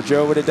brother or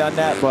Joe would have done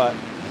that, but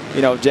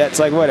you know, Jet's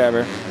like,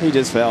 whatever. He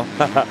just fell.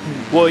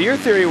 Well, your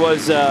theory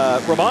was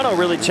Romano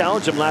really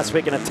challenged him last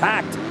week and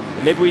attacked.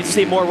 Maybe we'd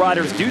see more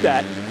riders do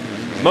that.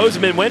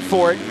 Mosiman went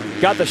for it,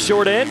 got the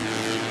short end,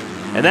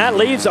 and that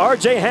leaves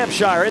RJ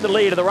Hampshire in the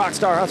lead of the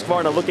Rockstar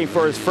Husqvarna, looking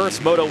for his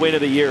first moto win of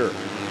the year.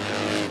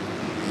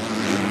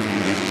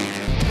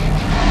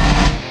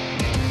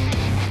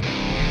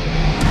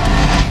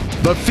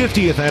 The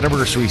 50th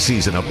anniversary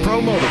season of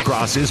Pro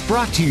Motocross is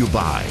brought to you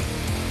by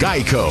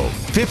Geico.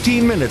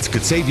 15 minutes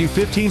could save you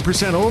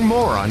 15% or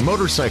more on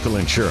motorcycle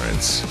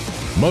insurance.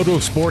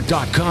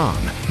 Motosport.com.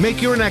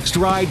 Make your next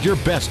ride your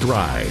best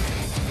ride.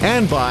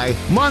 And by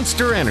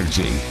Monster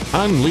Energy.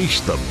 Unleash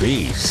the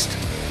beast.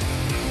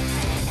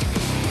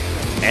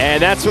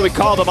 And that's what we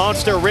call the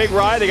Monster Rig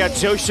Ride. They got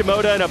Joe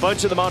Shimoda and a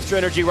bunch of the Monster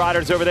Energy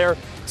riders over there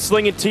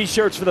slinging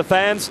t-shirts for the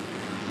fans.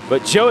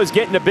 But Joe is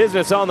getting to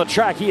business on the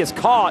track. He has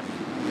caught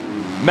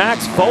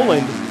Max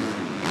Voland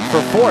for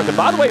fourth. And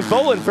by the way,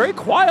 Voland very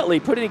quietly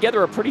putting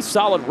together a pretty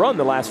solid run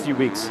the last few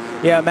weeks.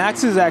 Yeah,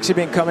 Max has actually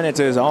been coming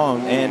into his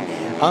own. And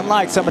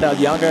unlike some of the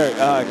younger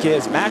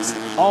kids, Max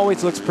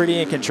always looks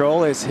pretty in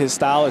control. His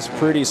style is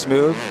pretty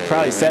smooth.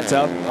 Probably sets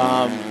up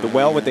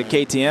well with the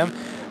KTM.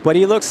 But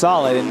he looks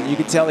solid, and you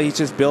can tell he's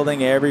just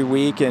building every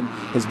week, and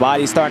his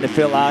body's starting to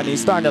fill out, and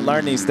he's starting to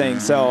learn these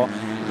things. So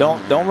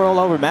don't roll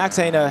over. Max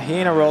ain't a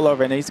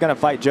rollover, and he's going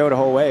to fight Joe the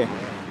whole way.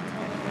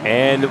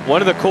 And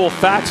one of the cool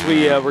facts,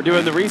 we were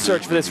doing the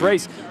research for this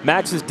race,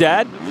 Max's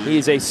dad,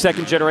 he's a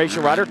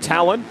second-generation rider,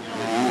 Talon,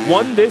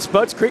 won this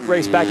Budds Creek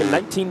race back in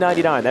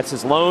 1999. That's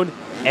his lone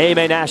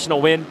AMA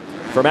national win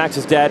for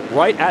Max's dad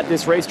right at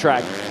this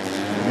racetrack.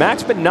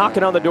 Max been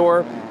knocking on the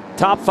door,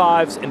 top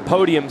fives and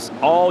podiums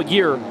all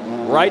year.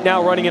 Right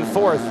now running in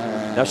fourth.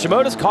 Now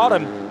Shimoda's caught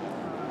him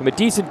from a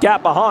decent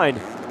gap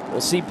behind. We'll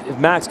see if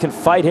Max can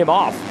fight him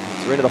off.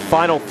 So we're into the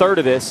final third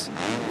of this.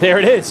 There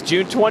it is,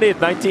 June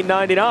 20th,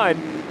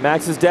 1999.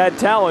 Max's dad,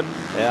 Talon.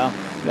 Yeah,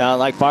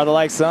 like father,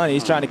 like son,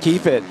 he's trying to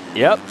keep it.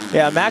 Yep.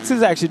 Yeah, Max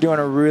is actually doing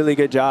a really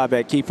good job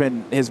at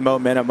keeping his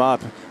momentum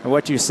up. And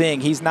what you're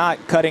seeing, he's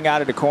not cutting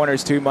out of the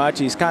corners too much.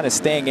 He's kind of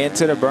staying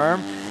into the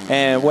berm.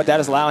 And what that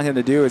is allowing him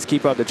to do is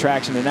keep up the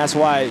traction. And that's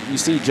why you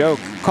see Joe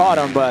caught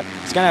him, but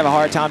he's going to have a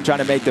hard time trying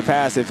to make the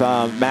pass if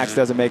Max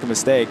doesn't make a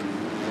mistake.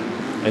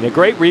 And a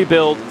great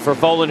rebuild for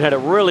Voland. Had a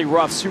really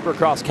rough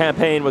Supercross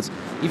campaign, was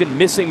even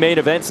missing main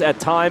events at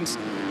times.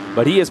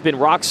 But he has been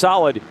rock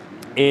solid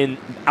in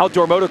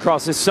outdoor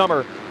motocross this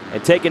summer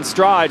and taking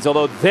strides.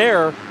 Although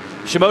there,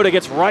 Shimoda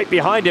gets right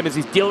behind him as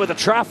he's dealing with the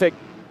traffic.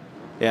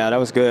 Yeah, that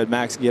was good.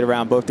 Max get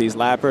around both these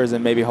lappers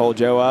and maybe hold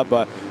Joe up,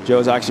 but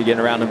Joe's actually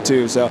getting around him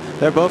too. So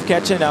they're both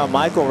catching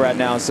Michael right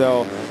now.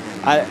 So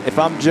if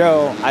I'm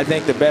Joe, I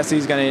think the best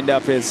he's going to end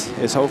up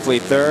is hopefully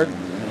third.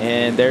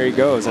 And there he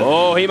goes.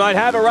 Oh, he might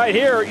have it right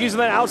here, using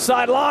that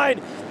outside line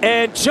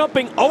and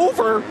jumping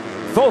over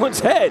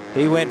Voland's head.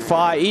 He went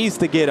far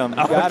east to get him.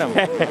 Got him.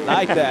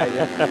 Like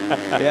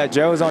that. Yeah,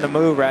 Joe's on the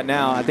move right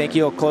now. I think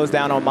he'll close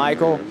down on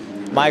Michael.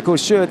 Michael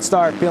should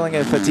start feeling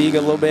his fatigue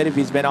a little bit if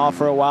he's been off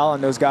for a while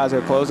and those guys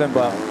are closing,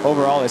 but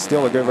overall it's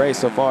still a good race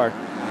so far.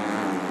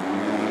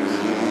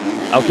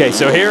 Okay,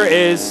 so here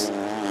is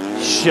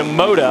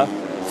Shimoda,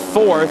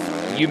 fourth.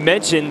 You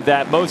mentioned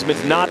that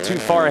Mosiman's not too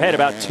far ahead,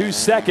 about 2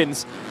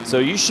 seconds, so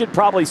you should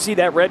probably see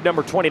that red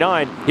number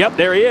 29. Yep,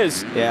 there he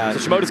is. Yeah. So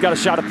Shimoda's got a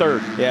shot at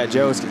third. Yeah,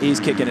 he's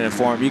kicking into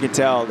form. You can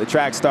tell the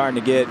track's starting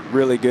to get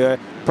really good.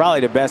 Probably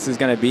the best is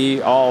going to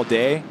be all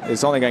day.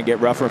 It's only going to get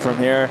rougher from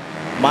here.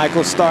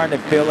 Michael's starting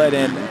to feel it,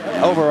 and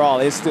overall,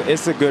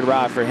 it's a good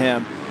ride for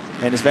him.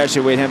 And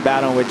especially with him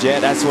battling with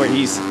Jet, that's where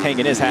he's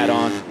hanging his hat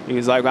on. He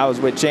was like, I was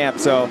with Champ,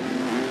 so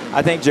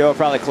I think Joe will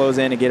probably close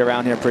in and get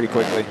around here pretty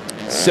quickly.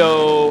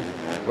 So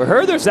we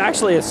heard there's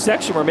actually a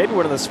section where maybe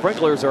one of the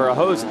sprinklers or a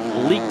hose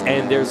leaked,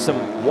 and there's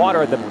some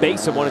water at the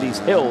base of one of these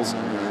hills.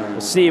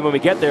 We'll see when we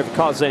get there if it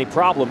causes any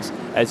problems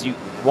as you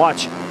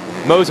watch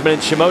Mosiman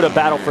and Shimoda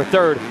battle for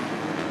third.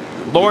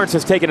 Lawrence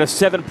has taken a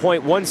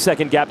 7.1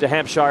 second gap to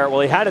Hampshire.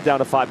 Well, he had it down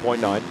to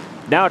 5.9.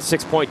 Now it's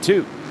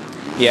 6.2.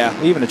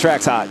 Yeah, even the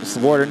track's hot. Just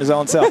watering his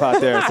own self out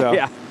there. So.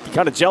 Yeah,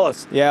 kind of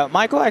jealous. Yeah,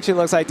 Michael actually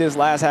looks like this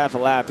last half a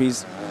lap,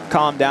 he's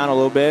calmed down a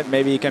little bit.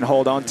 Maybe he can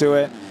hold on to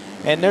it.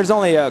 And there's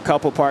only a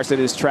couple parts of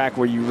this track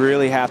where you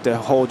really have to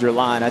hold your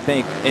line. I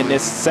think in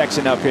this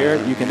section up here,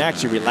 you can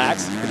actually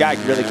relax. The guy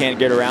really can't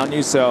get around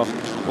you, so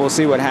we'll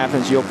see what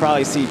happens. You'll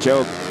probably see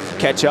Joe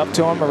catch up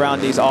to him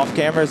around these off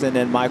cameras, and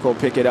then Michael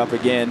pick it up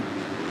again.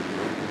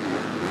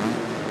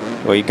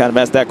 Well, you kind of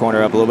messed that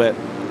corner up a little bit.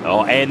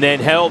 Oh, and then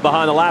held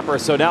behind the lapper,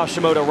 so now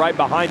Shimoda right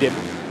behind him.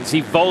 You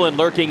see Voland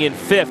lurking in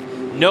fifth.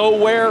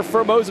 Nowhere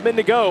for Mosiman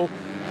to go.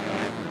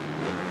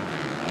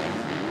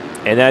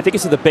 And then I think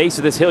it's at the base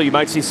of this hill. You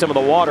might see some of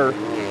the water.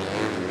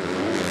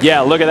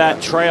 Yeah, look at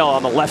that trail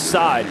on the left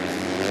side.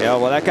 Yeah,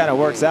 well, that kind of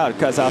works out. It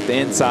cuts off the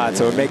inside,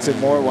 so it makes it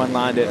more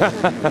one-lined.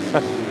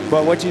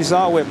 But what you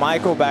saw with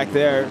Michael back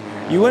there,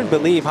 you wouldn't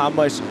believe how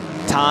much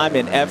time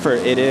and effort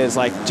it is.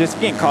 Like, just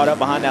getting caught up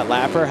behind that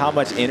lapper, how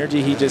much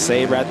energy he just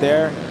saved right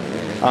there.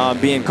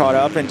 Being caught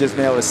up and just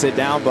being able to sit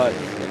down, but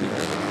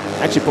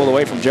actually pulled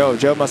away from Joe.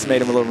 Joe must have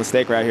made him a little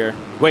mistake right here.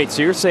 Wait,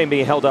 so you're saying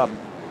being held up?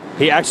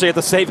 He actually had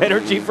to save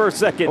energy for a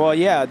second. Well,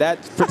 yeah,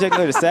 that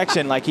particular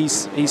section, like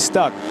he's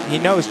stuck. He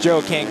knows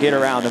Joe can't get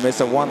around him. It's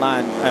a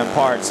one-line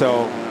part,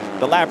 so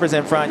the lapper's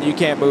in front, you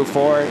can't move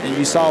forward. And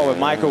you saw what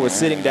Michael was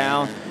sitting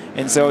down,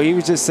 and so he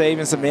was just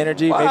saving some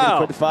energy, maybe to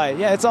put the fight.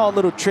 Yeah, it's all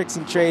little tricks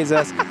and trades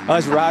us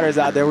riders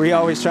out there. We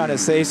always trying to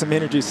save some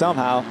energy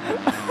somehow.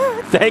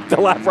 thank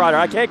the lap rider.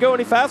 I can't go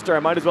any faster. I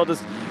might as well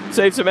just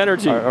save some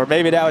energy. Or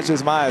maybe that was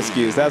just my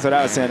excuse. That's what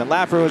I was saying. The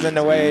lapper was in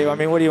the way. I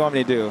mean, what do you want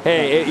me to do?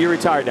 Hey, you're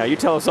retired now. You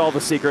tell us all the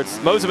secrets.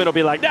 Moseman will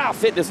be like, nah,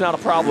 fitness not a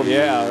problem.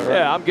 Yeah. Right.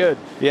 Yeah, I'm good.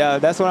 Yeah,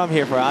 that's what I'm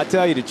here for. I'll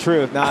tell you the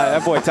truth. Nah,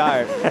 that boy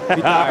tired.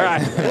 He tired. All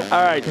right.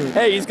 All right.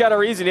 Hey, he's got a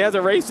reason. He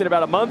hasn't raced in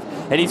about a month,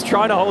 and he's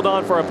trying to hold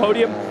on for a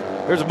podium.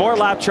 There's more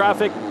lap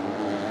traffic.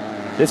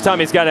 This time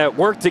he's got to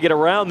work to get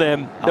around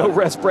them. No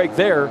rest break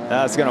there.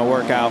 That's going to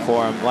work out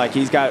for him. Like,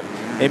 he's got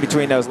in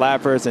between those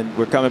lappers, and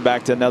we're coming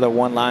back to another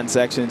one-line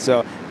section.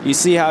 So you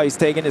see how he's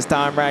taking his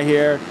time right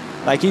here.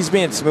 Like, he's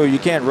being smooth. You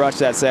can't rush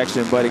that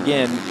section. But,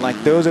 again,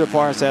 like, those are the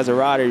parts as a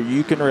rider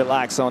you can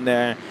relax on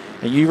there.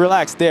 And you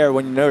relax there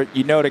when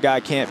you know the guy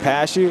can't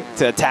pass you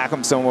to attack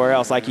him somewhere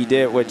else like he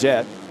did with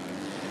Jet.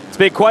 It's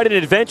been quite an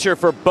adventure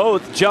for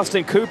both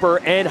Justin Cooper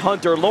and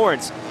Hunter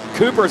Lawrence.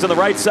 Cooper's on the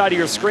right side of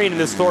your screen in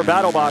this Thor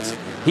battle box.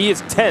 He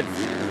is 10th.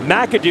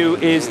 McAdoo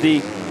is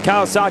the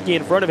Kawasaki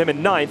in front of him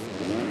in 9th.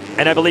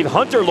 And I believe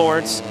Hunter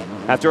Lawrence,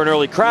 after an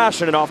early crash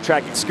and an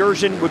off-track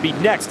excursion, would be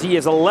next. He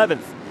is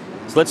 11th.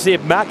 So let's see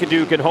if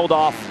McAdoo can hold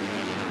off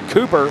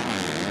Cooper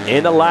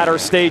in the latter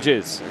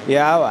stages.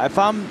 Yeah, if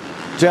I'm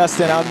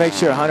Justin, I'll make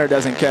sure Hunter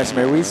doesn't catch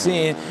me. We've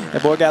seen the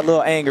boy got a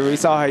little angry. We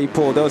saw how he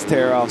pulled those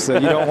tear off, so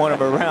you don't want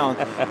him around.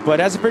 But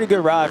that's a pretty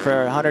good ride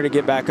for Hunter to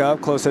get back up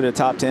closer to the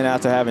top 10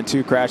 after having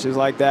 2 crashes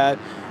like that.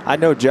 I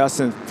know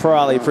Justin's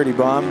probably pretty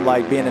bummed,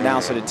 like being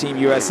announced for the Team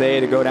USA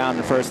to go down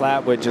the first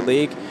lap with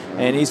Jalik,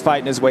 and he's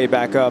fighting his way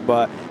back up.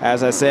 But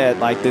as I said,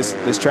 like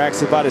this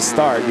track's about to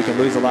start. You can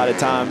lose a lot of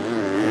time.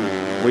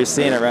 We're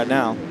seeing it right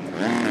now.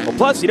 Well,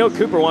 plus, you know,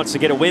 Cooper wants to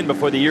get a win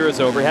before the year is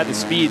over. He had the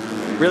speed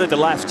really the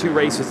last 2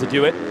 races to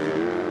do it.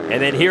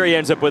 And then here he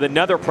ends up with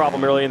another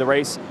problem early in the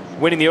race.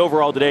 Winning the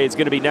overall today is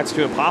going to be next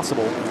to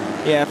impossible.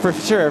 Yeah, for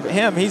sure.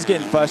 Him, he's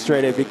getting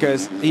frustrated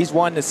because he's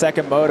won the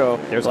second moto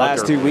the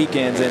last 2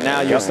 weekends, and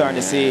now you're starting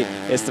to see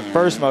it's the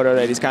first moto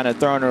that he's kind of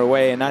throwing her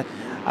away. And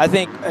I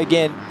think,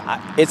 again,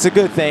 it's a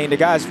good thing. The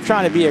guy's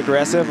trying to be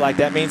aggressive. Like,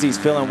 that means he's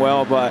feeling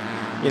well, but,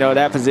 you know,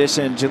 that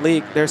position,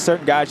 Jalik, there's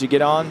certain guys you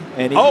get on,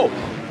 and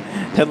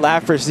the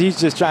lappers,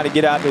 he's just trying to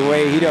get out of the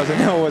way. He doesn't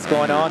know what's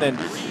going on, and,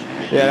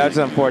 yeah, that's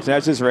unfortunate.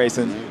 That's just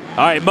racing.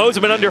 All right,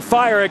 Moseman under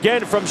fire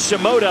again from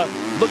Shimoda,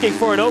 looking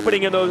for an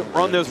opening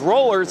on those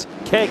rollers.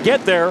 Can't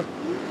get there.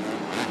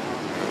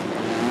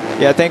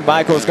 Yeah, I think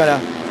Michael's going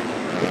to,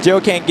 if Joe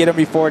can't get him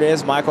before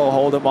this, Michael will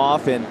hold him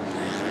off, and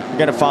we're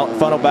going to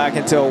funnel back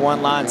into a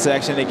one-line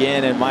section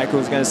again, and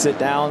Michael's going to sit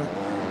down,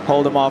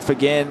 hold him off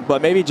again.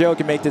 But maybe Joe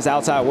can make this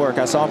outside work.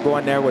 I saw him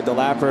going there with the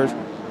lappers.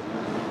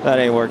 That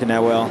ain't working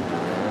that well.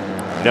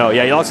 No,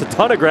 yeah, he lost a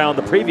ton of ground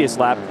the previous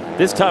lap.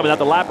 This time without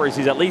the lappers,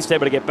 he's at least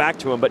able to get back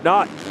to him, but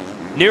not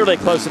nearly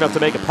close enough to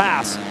make a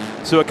pass.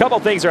 So a couple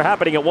things are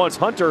happening at once.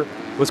 Hunter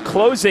was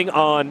closing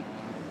on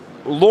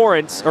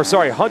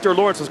Hunter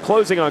Lawrence was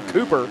closing on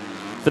Cooper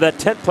for that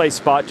 10th place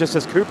spot, just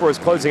as Cooper was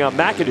closing on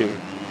McAdoo.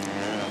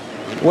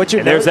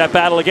 And there's that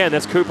battle again.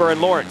 That's Cooper and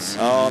Lawrence.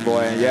 Oh,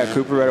 boy. Yeah,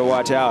 Cooper better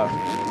watch out.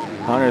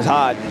 Hunter's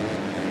hot.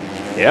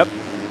 Yep.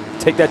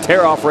 Take that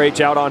tear-off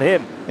rage out on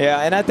him. Yeah,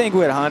 and I think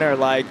with Hunter,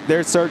 like,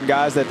 there's certain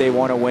guys that they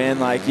want to win.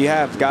 Like, you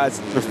have guys,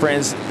 they're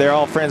friends, they're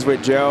all friends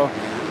with Joe.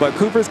 But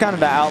Cooper's kind of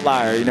the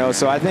outlier, you know,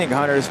 so I think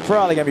Hunter's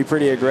probably going to be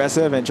pretty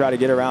aggressive and try to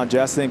get around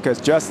Justin,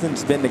 because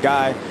Justin's been the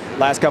guy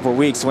last couple of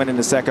weeks winning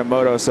the second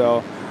moto.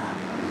 So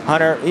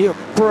Hunter, he'll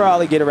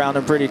probably get around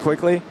him pretty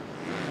quickly.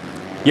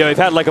 Yeah, we've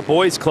had like a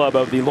boys club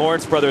of the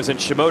Lawrence brothers and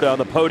Shimoda on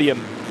the podium,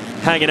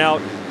 hanging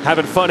out,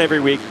 having fun every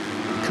week.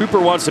 Cooper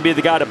wants to be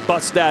the guy to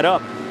bust that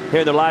up here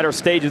in the latter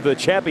stages of the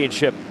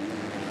championship.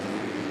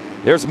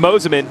 There's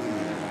Moseman,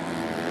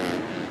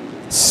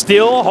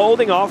 still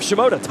holding off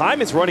Shimoda.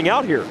 Time is running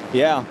out here.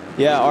 Yeah,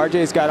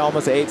 RJ's got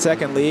almost an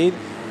 8-second lead,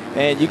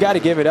 and you got to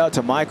give it up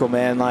to Michael,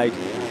 man. Like,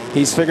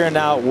 he's figuring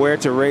out where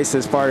to race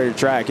this part of the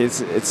track.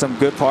 It's some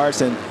good parts,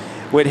 and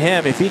with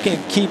him, if he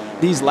can keep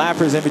these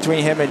lappers in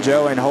between him and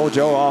Joe and hold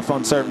Joe off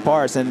on certain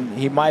parts, then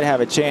he might have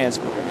a chance.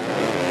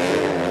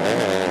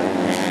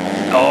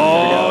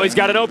 Oh, he's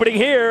got an opening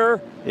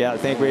here. Yeah, I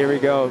think here we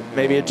go.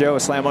 Maybe a Joe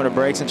will slam on the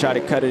brakes and try to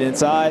cut it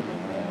inside.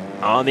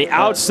 On the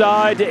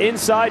outside to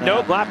inside.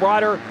 Nope, lap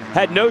rider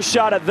had no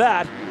shot at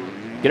that.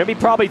 Going to be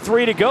probably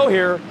 3 to go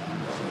here.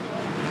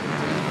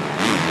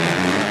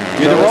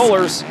 Do the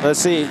rollers. Let's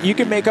see. You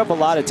can make up a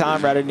lot of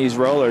time riding these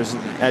rollers,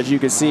 as you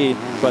can see,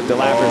 but the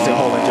lappers are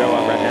holding Joe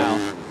up right now.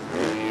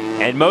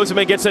 And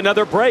Moseman gets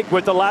another break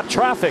with the lap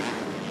traffic.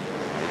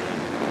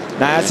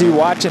 Now, as you're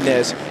watching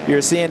this,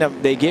 you're seeing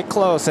them, they get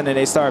close and then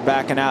they start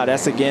backing out.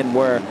 That's, again,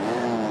 where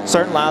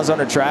certain lines on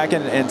the track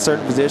and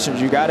certain positions,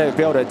 you got to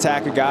be able to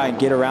attack a guy and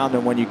get around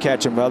him when you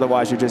catch him.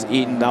 Otherwise, you're just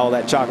eating all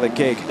that chocolate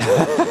cake.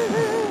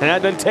 And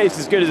that doesn't taste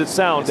as good as it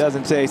sounds. It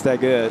doesn't taste that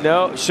good.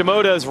 No,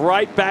 Shimoda is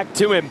right back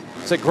to him.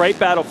 It's a great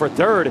battle for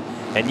third.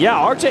 And yeah,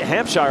 RJ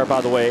Hampshire, by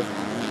the way,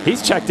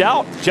 he's checked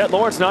out. Jet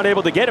Lawrence not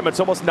able to get him.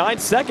 It's almost 9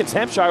 seconds.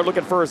 Hampshire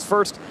looking for his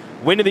first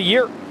win of the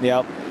year.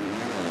 Yep.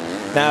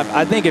 Now,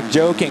 I think if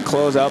Joe can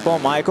close up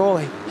on Michael,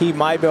 he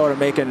might be able to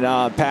make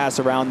a pass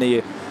around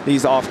the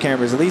these off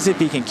cameras. At least if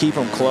he can keep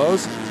them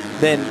close,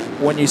 then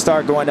when you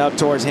start going up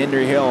towards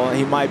Henry Hill,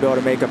 he might be able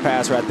to make a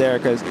pass right there,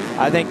 because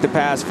I think the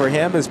pass for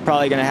him is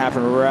probably going to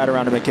happen right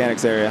around the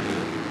mechanics area.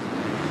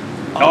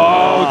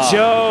 Oh,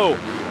 Joe.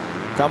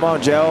 Come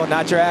on, Joe.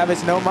 Not your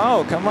average no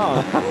mo. Come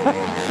on.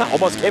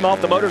 Almost came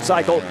off the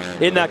motorcycle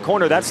in that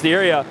corner. That's the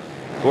area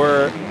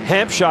where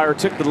Hampshire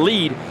took the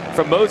lead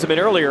from Moseman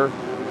earlier.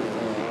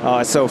 Oh,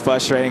 it's so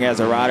frustrating as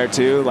a rider,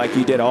 too. Like,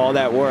 you did all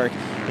that work.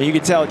 And you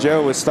could tell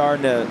Joe was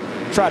starting to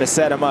try to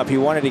set him up. He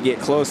wanted to get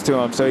close to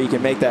him so he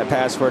can make that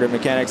pass for the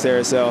mechanics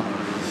there. So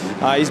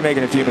he's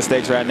making a few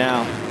mistakes right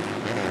now.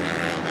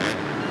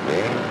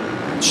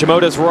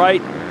 Shimoda's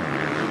right.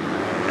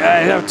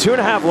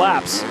 2.5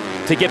 laps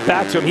to get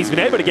back to him. He's been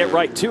able to get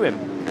right to him,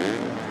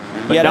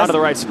 but not to the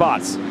right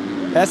spots.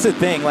 That's the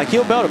thing. Like,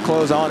 he'll be able to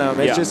close on him.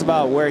 It's just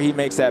about where he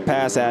makes that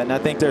pass at. And I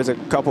think there's a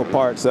couple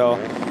parts. So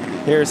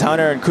here's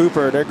Hunter and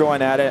Cooper. They're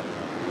going at it.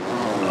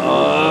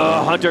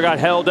 Hunter got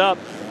held up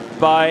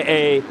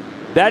by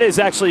that is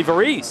actually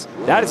Varize.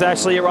 That is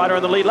actually a rider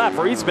on the lead lap.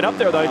 Varize has been up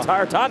there the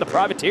entire time, the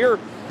privateer,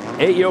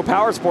 AEO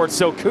Power Sports.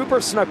 So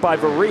Cooper snuck by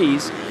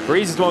Varize.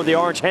 Varize is the one with the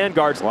orange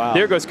handguards. Wow.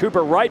 There goes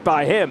Cooper right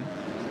by him.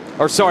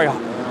 Or sorry,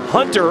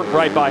 Hunter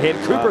right by him.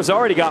 Cooper's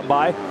already gotten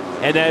by.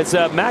 And that's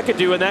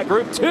McAdoo in that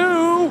group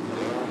too.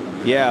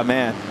 Yeah,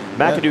 man.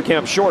 McAdoo came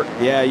up short.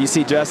 Yeah, you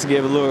see Justin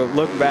give a little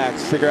look back,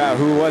 figure out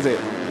who was it.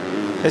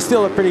 It's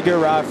still a pretty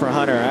good ride for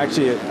Hunter.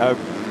 Actually, a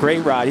great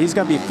ride. He's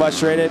going to be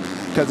frustrated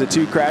because of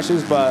 2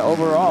 crashes, but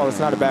overall, it's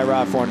not a bad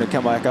ride for him to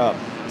come back up.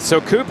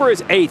 So Cooper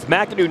is 8th,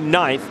 McAdoo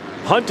 9th,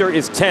 Hunter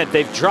is 10th.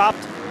 They've dropped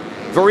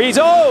Varize.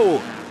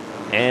 Oh!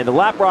 And the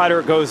lap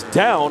rider goes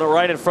down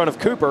right in front of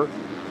Cooper.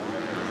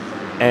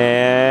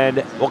 And,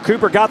 well,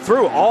 Cooper got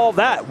through all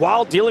that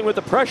while dealing with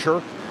the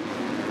pressure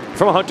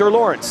from Hunter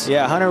Lawrence.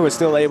 Yeah, Hunter was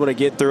still able to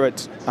get through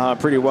it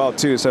pretty well,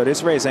 too, so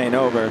this race ain't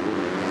over.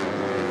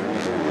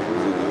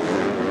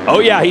 Oh,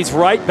 yeah, he's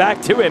right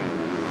back to him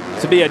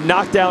to be a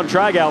knockdown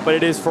drag-out, but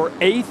it is for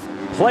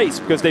 8th place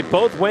because they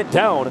both went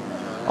down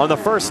on the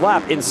first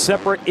lap in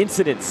separate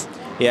incidents.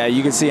 Yeah,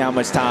 you can see how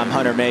much time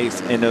Hunter makes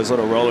in those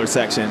little roller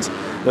sections.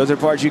 Those are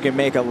parts you can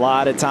make a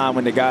lot of time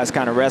when the guy's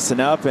kind of resting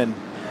up, and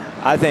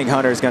I think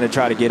Hunter's going to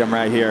try to get him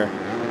right here.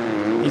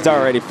 He's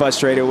already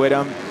frustrated with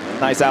him.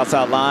 Nice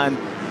outside line.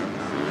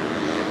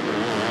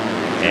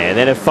 And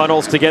then it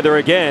funnels together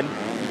again.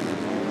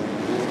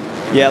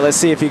 Yeah, let's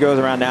see if he goes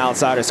around the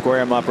outside or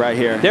square him up right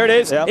here. There it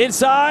is. Yep.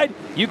 Inside.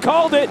 You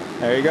called it.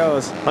 There he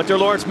goes. Hunter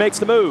Lawrence makes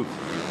the move.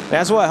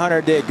 That's what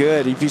Hunter did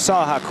good. If you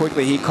saw how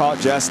quickly he caught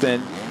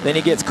Justin, then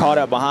he gets caught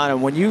up behind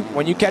him. When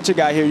you catch a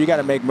guy here, you got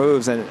to make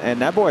moves,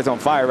 and that boy's on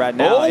fire right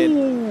now.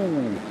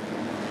 Oh.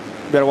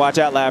 Better watch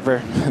out, Lapper.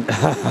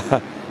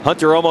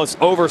 Hunter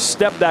almost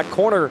overstepped that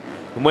corner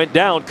and went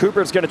down.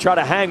 Cooper's going to try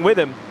to hang with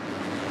him.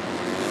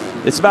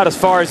 It's about as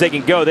far as they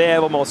can go. They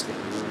have almost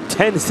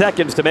 10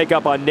 seconds to make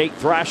up on Nate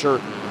Thrasher,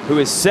 who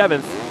is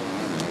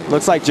 7th.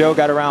 Looks like Joe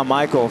got around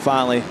Michael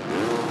finally.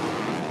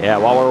 Yeah,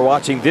 while we're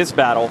watching this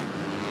battle.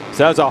 So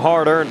that was a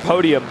hard-earned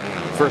podium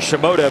for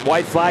Shimoda.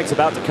 White flag's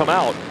about to come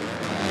out.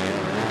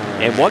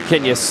 And what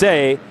can you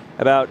say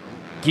about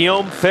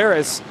Guillaume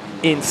Ferris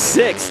in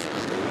 6th?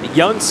 The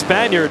young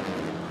Spaniard,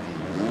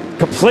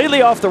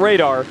 completely off the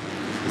radar,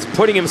 is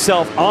putting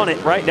himself on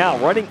it right now,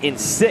 running in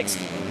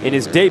 6th in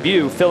his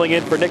debut, filling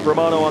in for Nick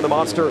Romano on the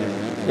Monster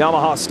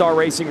Yamaha Star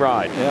Racing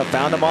ride. Yeah,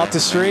 found him off the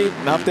street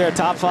and up there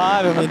top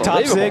 5. I mean,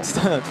 top 6.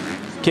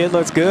 Kid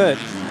looks good.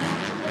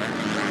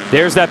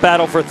 There's that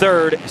battle for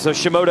 3rd. So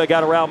Shimoda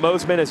got around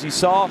Moseman, as you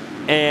saw.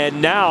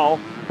 And now,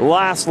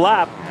 last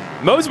lap,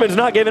 Moseman's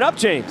not giving up,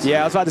 James.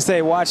 Yeah, I was about to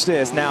say, watch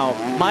this. Now,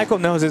 Michael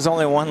knows there's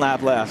only 1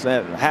 lap left,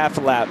 half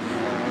a lap.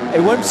 It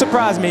wouldn't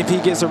surprise me if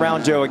he gets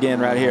around Joe again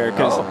right here.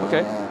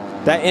 Okay.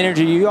 That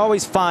energy, you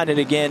always find it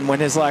again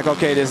when it's like,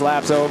 okay, this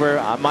lap's over.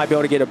 I might be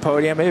able to get a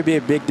podium. It would be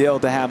a big deal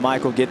to have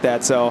Michael get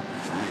that. So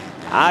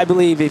I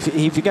believe if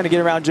you're going to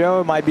get around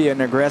Joe, it might be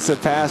an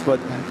aggressive pass, but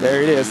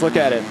there it is. Look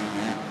at it.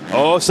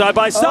 Oh, side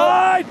by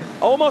side.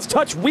 Oh. Almost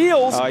touch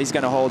wheels. Oh, he's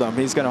going to hold him.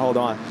 He's going to hold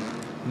on.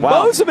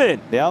 Wow. Moseman.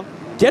 Yep.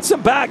 Gets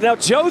him back. Now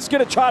Joe's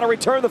going to try to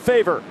return the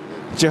favor.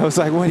 Joe's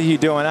like, what are you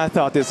doing? I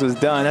thought this was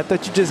done. I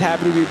thought you just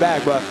happy to be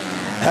back, but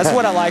that's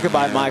what I like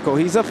about Michael.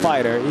 He's a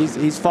fighter.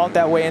 He's fought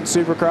that way in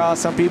Supercross.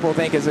 Some people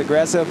think it's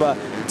aggressive, but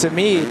to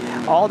me,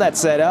 all that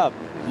set up,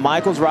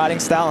 Michael's riding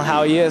style and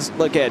how he is,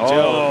 look at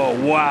Joe.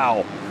 Oh,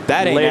 wow.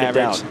 That ain't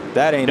average.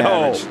 That ain't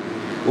average.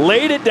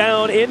 Laid it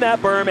down in that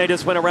berm and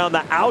just went around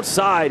the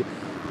outside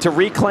to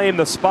reclaim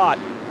the spot.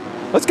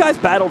 Those guys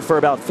battled for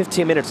about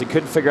 15 minutes and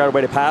couldn't figure out a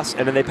way to pass,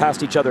 and then they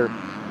passed each other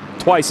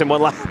twice in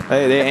 1 lap.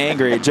 Hey, they're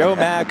angry. Joe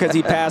mad because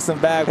he passed them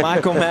back.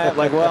 Michael mad,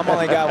 like, well, I'm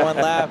only got 1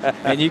 lap.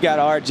 And you got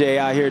RJ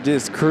out here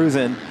just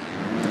cruising.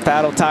 The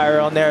paddle tire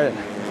on there.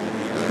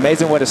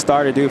 Amazing what a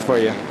star to do for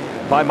you.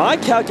 By my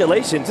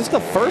calculations, this is the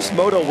first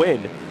Moto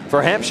win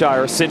for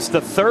Hampshire since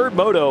the 3rd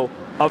Moto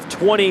of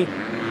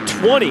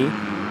 2020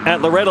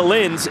 at Loretta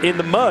Lynn's in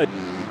the mud.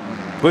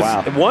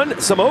 Won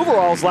some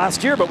overalls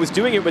last year, but was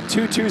doing it with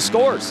 2-2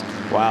 scores.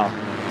 Wow.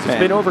 It's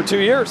been over 2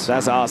 years.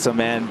 That's awesome,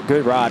 man.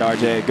 Good ride,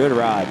 RJ. Good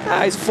ride.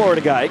 He's a Florida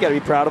guy. You got to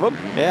be proud of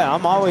him. Yeah,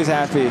 I'm always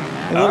happy.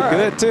 He looked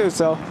good, too.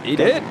 So he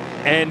did.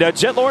 And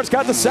Jet Lawrence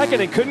got the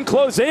second and couldn't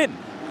close in.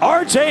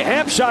 RJ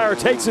Hampshire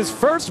takes his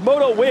first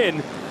moto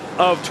win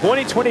of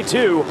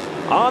 2022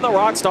 on the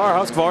Rockstar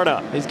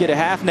Husqvarna. He's getting a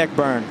half neck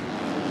burn.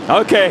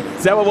 Okay,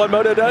 is that what one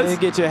moto does? He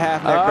get you a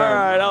half neck burn. All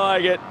right, I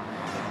like it.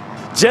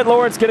 Jet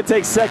Lawrence going to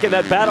take second.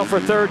 That battle for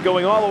third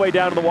going all the way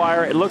down to the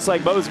wire. It looks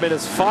like Mosiman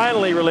has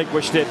finally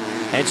relinquished it,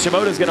 and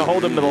Shimoda's going to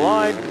hold him to the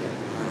line.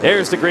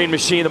 There's the Green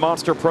Machine, the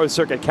Monster Pro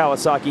Circuit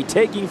Kawasaki,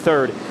 taking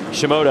third,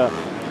 Shimoda.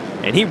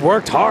 And he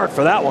worked hard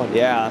for that one.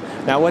 Yeah.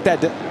 Now what that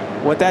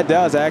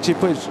does, it actually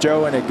puts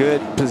Joe in a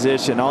good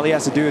position. All he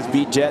has to do is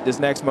beat Jet this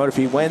next moto. If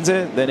he wins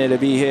it, then it'll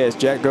be his.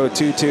 Jet go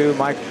 2-2.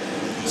 Mike.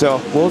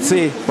 So we'll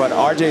see. But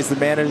RJ's the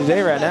man of the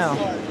day right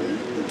now.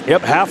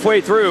 Yep,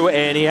 halfway through,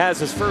 and he has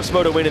his first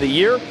moto win of the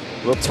year.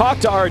 We'll talk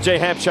to RJ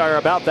Hampshire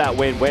about that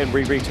win when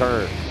we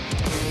return.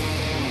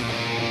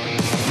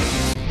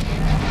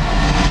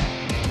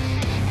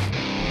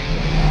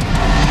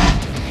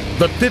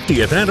 The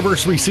 50th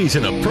anniversary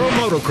season of Pro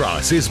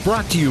Motocross is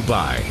brought to you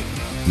by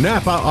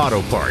Napa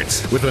Auto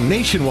Parts. With a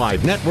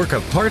nationwide network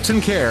of parts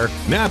and care,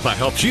 Napa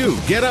helps you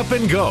get up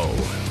and go.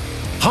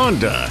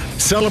 Honda,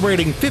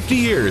 celebrating 50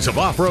 years of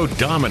off-road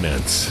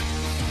dominance.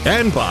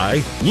 And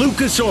by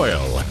Lucas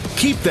Oil.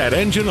 Keep that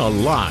engine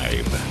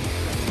alive.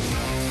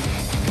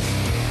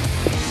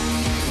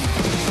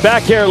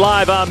 Back here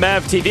live on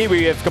MAV TV,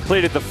 we have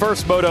completed the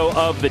first moto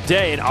of the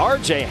day, and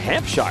RJ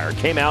Hampshire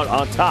came out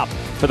on top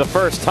for the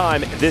first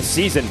time this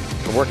season.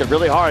 We're working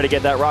really hard to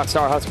get that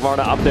Rockstar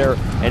Husqvarna up there,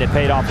 and it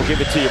paid off. We'll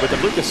give it to you with the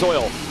Lucas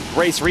Oil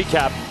race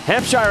recap.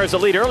 Hampshire is the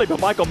lead early,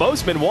 but Michael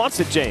Mosiman wants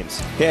it, James.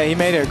 Yeah, he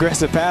made an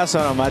aggressive pass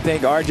on him. I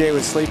think RJ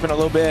was sleeping a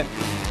little bit.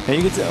 And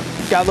you can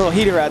tell, got a little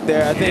heater out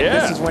there. I think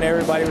this is when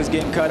everybody was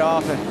getting cut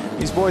off. And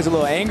these boys are a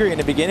little angry in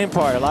the beginning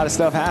part. A lot of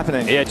stuff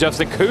happening. Yeah,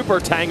 Justin Cooper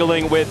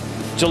tangling with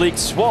Jalik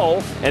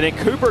Swoll. And then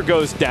Cooper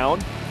goes down.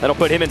 That'll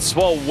put him and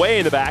Swoll way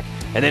in the back.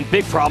 And then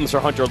big problems for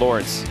Hunter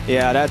Lawrence.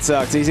 Yeah, that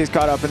sucks. He's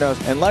caught up in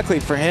those. And luckily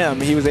for him,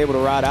 he was able to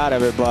ride out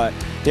of it. But,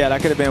 yeah,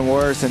 that could have been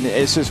worse. And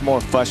it's just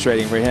more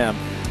frustrating for him.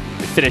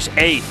 They finished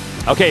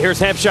 8th. Okay, here's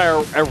Hampshire,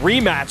 a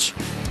rematch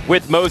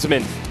with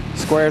Mosiman.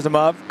 Squares him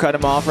up, cut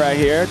him off right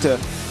here to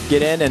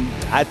get in, and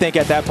I think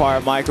at that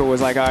part Michael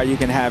was like, all right, you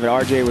can have it.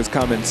 RJ was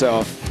coming,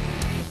 so.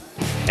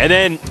 And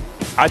then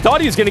I thought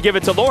he was going to give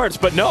it to Lawrence,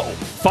 but no.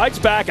 Fights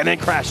back and then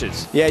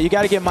crashes. Yeah, you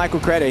got to give Michael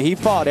credit. He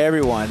fought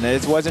everyone.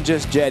 It wasn't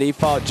just Jet. He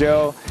fought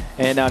Joe,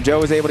 and Joe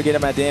was able to get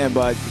him at the end,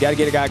 but you got to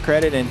get a guy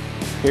credit, and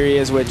here he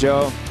is with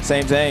Joe.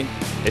 Same thing.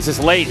 This is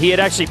late. He had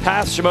actually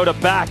passed Shimoda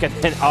back, and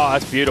then, oh,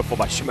 that's beautiful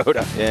by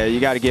Shimoda. Yeah, you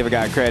got to give a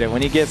guy credit.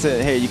 When he gets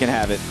it, hey, you can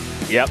have it.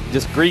 Yep,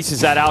 just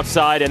greases that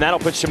outside, and that'll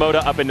put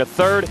Shimoda up into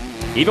third.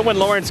 Even when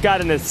Lawrence got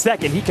in the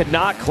second, he could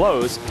not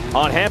close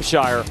on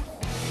Hampshire.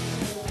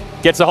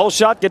 Gets a whole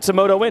shot, gets a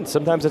moto win.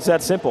 Sometimes it's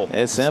that simple.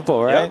 It's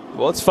simple, right? Yep.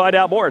 Well, let's find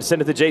out more and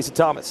send it to Jason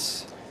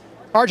Thomas.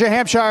 RJ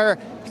Hampshire,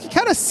 you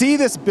kind of see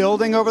this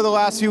building over the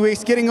last few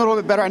weeks, getting a little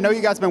bit better. I know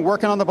you guys have been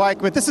working on the bike,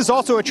 but this is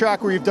also a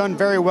track where you've done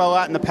very well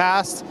at in the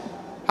past.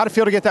 How'd it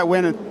feel to get that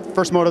win in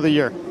first moto of the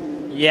year?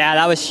 Yeah,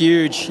 that was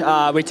huge.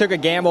 We took a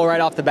gamble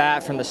right off the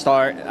bat from the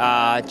start,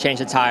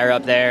 changed the tire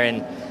up there,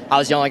 and I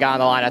was the only guy on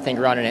the line, I think,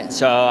 running it.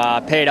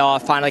 So paid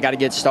off, finally got a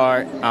good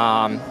start.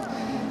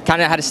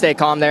 Kind of had to stay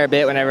calm there a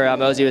bit whenever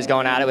Mosey was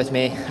going at it with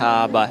me,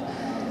 but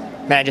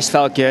man, it just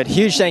felt good.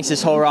 Huge thanks to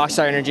this whole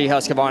Rockstar Energy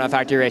Husqvarna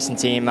Factory Racing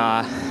team.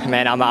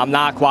 Man, I'm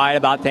not quiet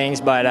about things,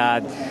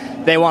 but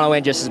they want to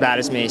win just as bad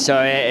as me.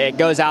 So it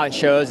goes out and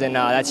shows, and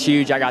that's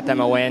huge. I got them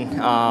a win.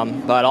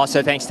 But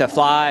also thanks to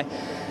Fly,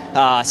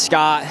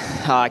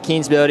 Scott,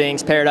 Keen's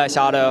Buildings, Paradise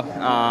Auto,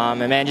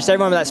 and man, just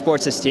everyone that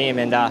supports this team.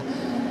 And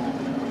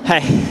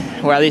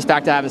hey, we're at least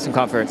back to having some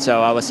comfort,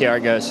 so we'll see how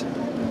it goes.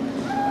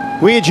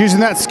 Weege using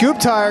that scoop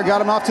tire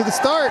got him off to the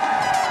start.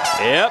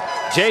 Yep,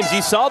 James,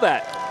 you saw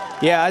that.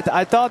 Yeah,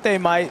 I thought they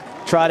might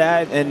try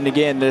that, and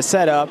again, the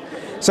setup.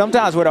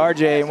 Sometimes with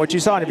RJ, and what you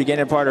saw in the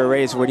beginning part of the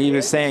race, what he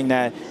was saying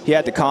that he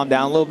had to calm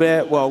down a little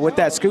bit. Well, with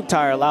that scoop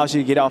tire allows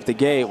you to get off the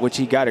gate, which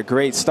he got a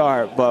great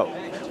start, but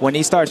when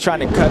he starts trying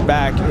to cut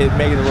back, it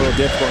makes it a little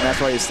difficult, and that's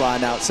why he's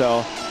sliding out.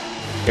 So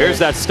here's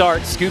that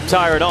start, scoop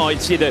tire and all. You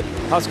see the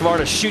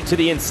Husqvarna shoot to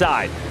the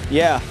inside.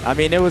 Yeah, I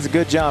mean, it was a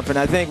good jump, and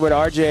I think with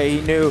RJ,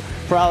 he knew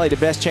probably the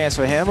best chance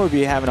for him would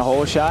be having a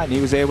whole shot, and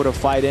he was able to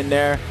fight in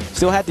there.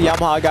 Still had the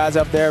Yamaha guys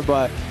up there,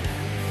 but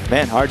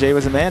man, RJ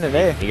was a man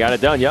today. He got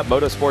it done. Yep,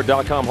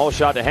 motosport.com, whole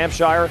shot to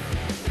Hampshire.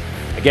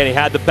 Again, he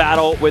had the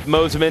battle with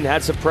Mosiman,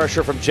 had some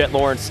pressure from Jet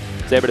Lawrence,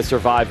 was able to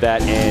survive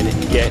that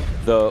and get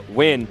the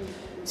win.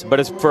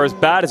 But for as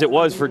bad as it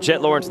was for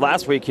Jet Lawrence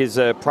last week, his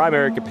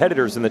primary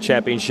competitors in the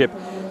championship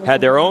had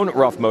their own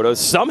rough motos.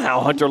 Somehow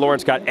Hunter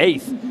Lawrence got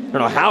 8th. I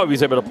don't know how he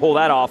was able to pull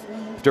that off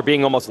after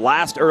being almost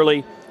last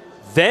early,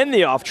 then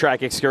the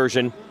off-track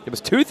excursion. It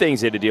was 2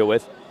 things he had to deal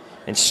with.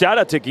 And shout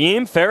out to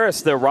Guillaume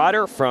Ferris, the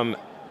rider from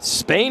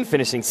Spain,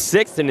 finishing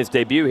 6th in his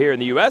debut here in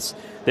the U.S.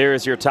 There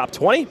is your top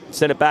 20.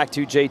 Send it back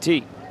to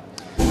JT.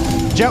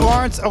 Jet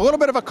Lawrence, a little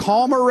bit of a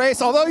calmer race,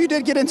 although you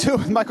did get into it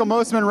with Michael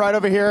Mosman right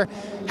over here.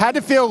 Had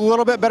to feel a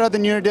little bit better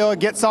than Unadilla,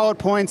 get solid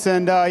points,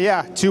 and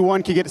yeah,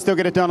 2-1 could still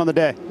get it done on the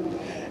day.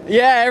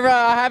 Yeah,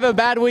 I have a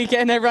bad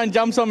weekend. Everyone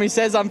jumps on me,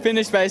 says I'm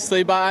finished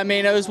basically, but I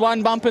mean, it was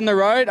one bump in the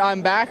road.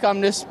 I'm back.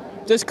 I'm just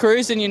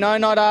cruising, you know,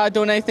 not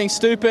doing anything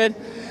stupid.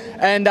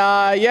 And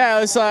yeah,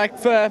 it was like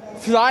for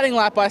starting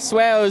lap, I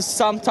swear it was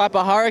some type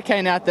of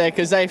hurricane out there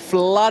because they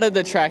flooded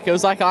the track. It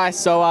was like ice,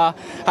 so I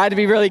had to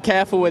be really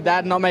careful with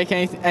that and not make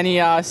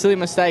any silly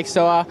mistakes.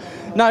 So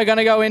no, going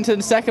to go into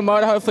the second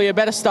moto, hopefully a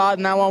better start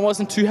than that one.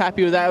 Wasn't too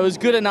happy with that. It was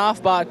good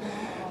enough, but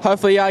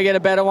hopefully I get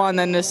a better one,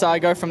 then just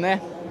go from there.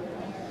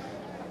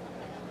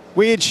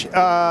 Weege,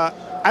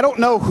 I don't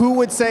know who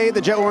would say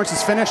that Jet Lawrence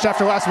is finished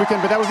after last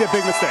weekend, but that would be a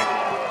big mistake.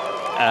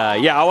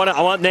 Yeah, I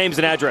want names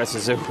and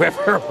addresses of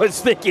whoever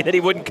was thinking that he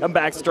wouldn't come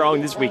back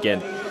strong this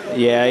weekend.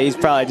 Yeah, he's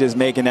probably just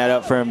making that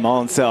up for his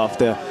own self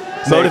to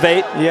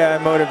motivate. Yeah,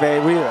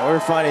 motivate.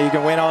 We're funny. You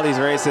can win all these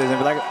races and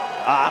be like,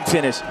 I'm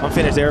finished. I'm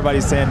finished.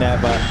 Everybody's saying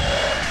that, but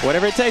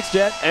whatever it takes,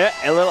 Jet.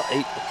 A little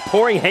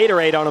pouring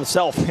haterade on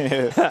himself.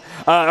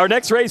 Our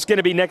next race is going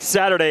to be next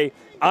Saturday.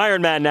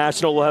 Ironman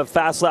National will have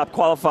fast lap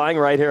qualifying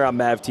right here on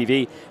MAV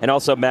TV, and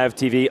also MAV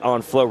TV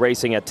on Flow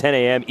Racing at 10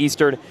 a.m.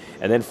 Eastern,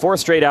 and then 4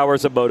 straight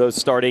hours of motos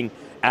starting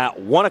at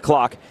 1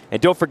 o'clock.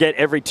 And don't forget,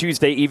 every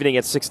Tuesday evening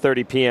at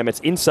 6:30 p.m., it's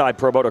Inside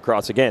Pro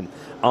Motocross again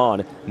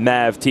on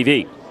MAV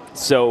TV.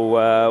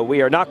 So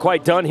we are not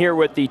quite done here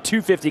with the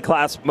 250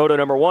 class moto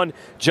number 1.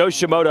 Joe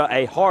Shimoda,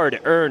 a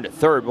hard-earned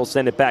third. We'll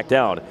send it back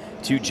down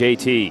to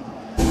JT.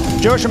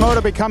 Joe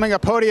Shimoda becoming a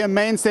podium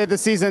mainstay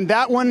this season.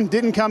 That one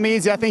didn't come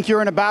easy. I think you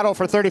were in a battle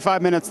for 35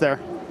 minutes there.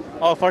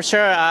 Oh, for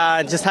sure.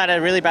 Just had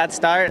a really bad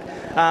start.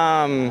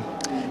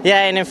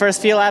 Yeah, in the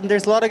first few laps,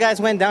 there's a lot of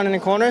guys went down in the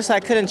corners, so I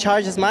couldn't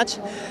charge as much.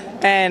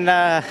 And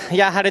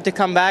yeah, I had to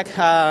come back,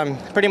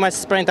 pretty much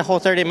sprint the whole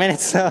 30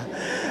 minutes. So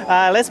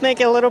let's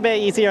make it a little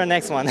bit easier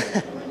next one.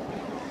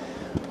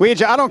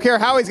 Weege, I don't care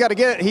how he's got to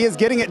get it. He is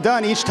getting it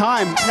done each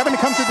time. Having to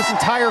come through this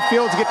entire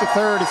field to get to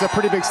third is a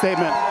pretty big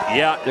statement.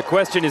 Yeah, the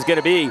question is going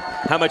to be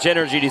how much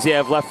energy does he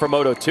have left for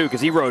Moto 2, because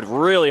he rode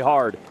really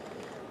hard,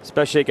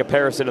 especially in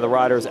comparison to the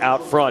riders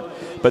out front.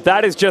 But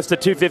that is just the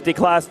 250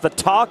 class. The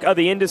talk of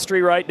the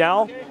industry right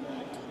now,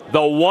 the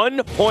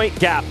 1-point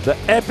gap, the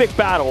epic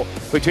battle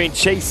between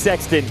Chase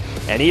Sexton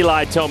and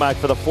Eli Tomac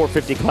for the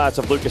 450 class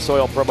of Lucas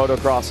Oil Pro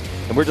Motocross.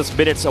 And we're just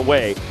minutes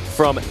away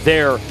from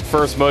their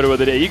first moto of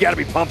the day. You got to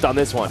be pumped on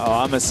this one. Oh,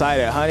 I'm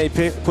excited. Honey,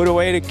 put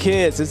away the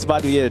kids. It's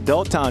about to get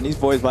adult time. These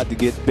boys about to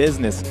get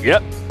business.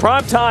 Yep.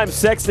 Prime time,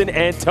 Sexton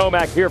and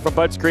Tomac here from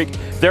Budds Creek.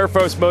 Their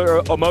first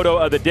moto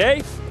of the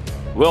day.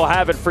 We'll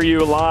have it for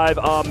you live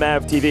on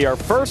MAV TV. Our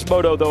first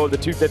moto, though, of the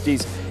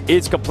 250s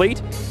is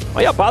complete. Oh,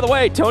 yeah, by the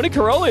way, Tony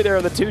Caroli there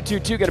in the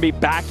 222 going to be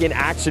back in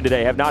action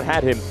today. Have not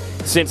had him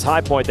since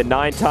High Point, the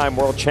 9-time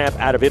world champ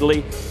out of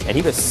Italy, and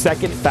he was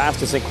second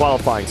fastest in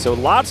qualifying. So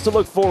lots to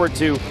look forward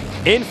to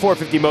in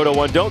 450 Moto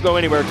 1. Don't go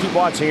anywhere. Keep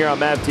watching here on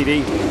MAV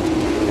TV.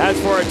 As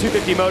for our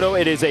 250 Moto,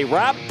 it is a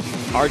wrap.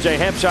 RJ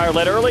Hampshire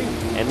led early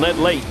and led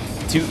late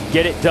to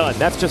get it done.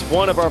 That's just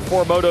one of our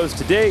 4 motos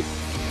today.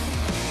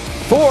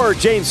 For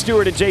James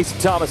Stewart and Jason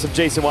Thomas of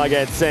Jason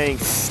Wygant saying,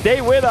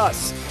 stay with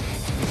us.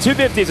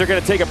 250s are going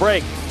to take a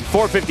break.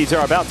 450s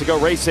are about to go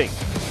racing.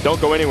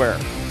 Don't go anywhere.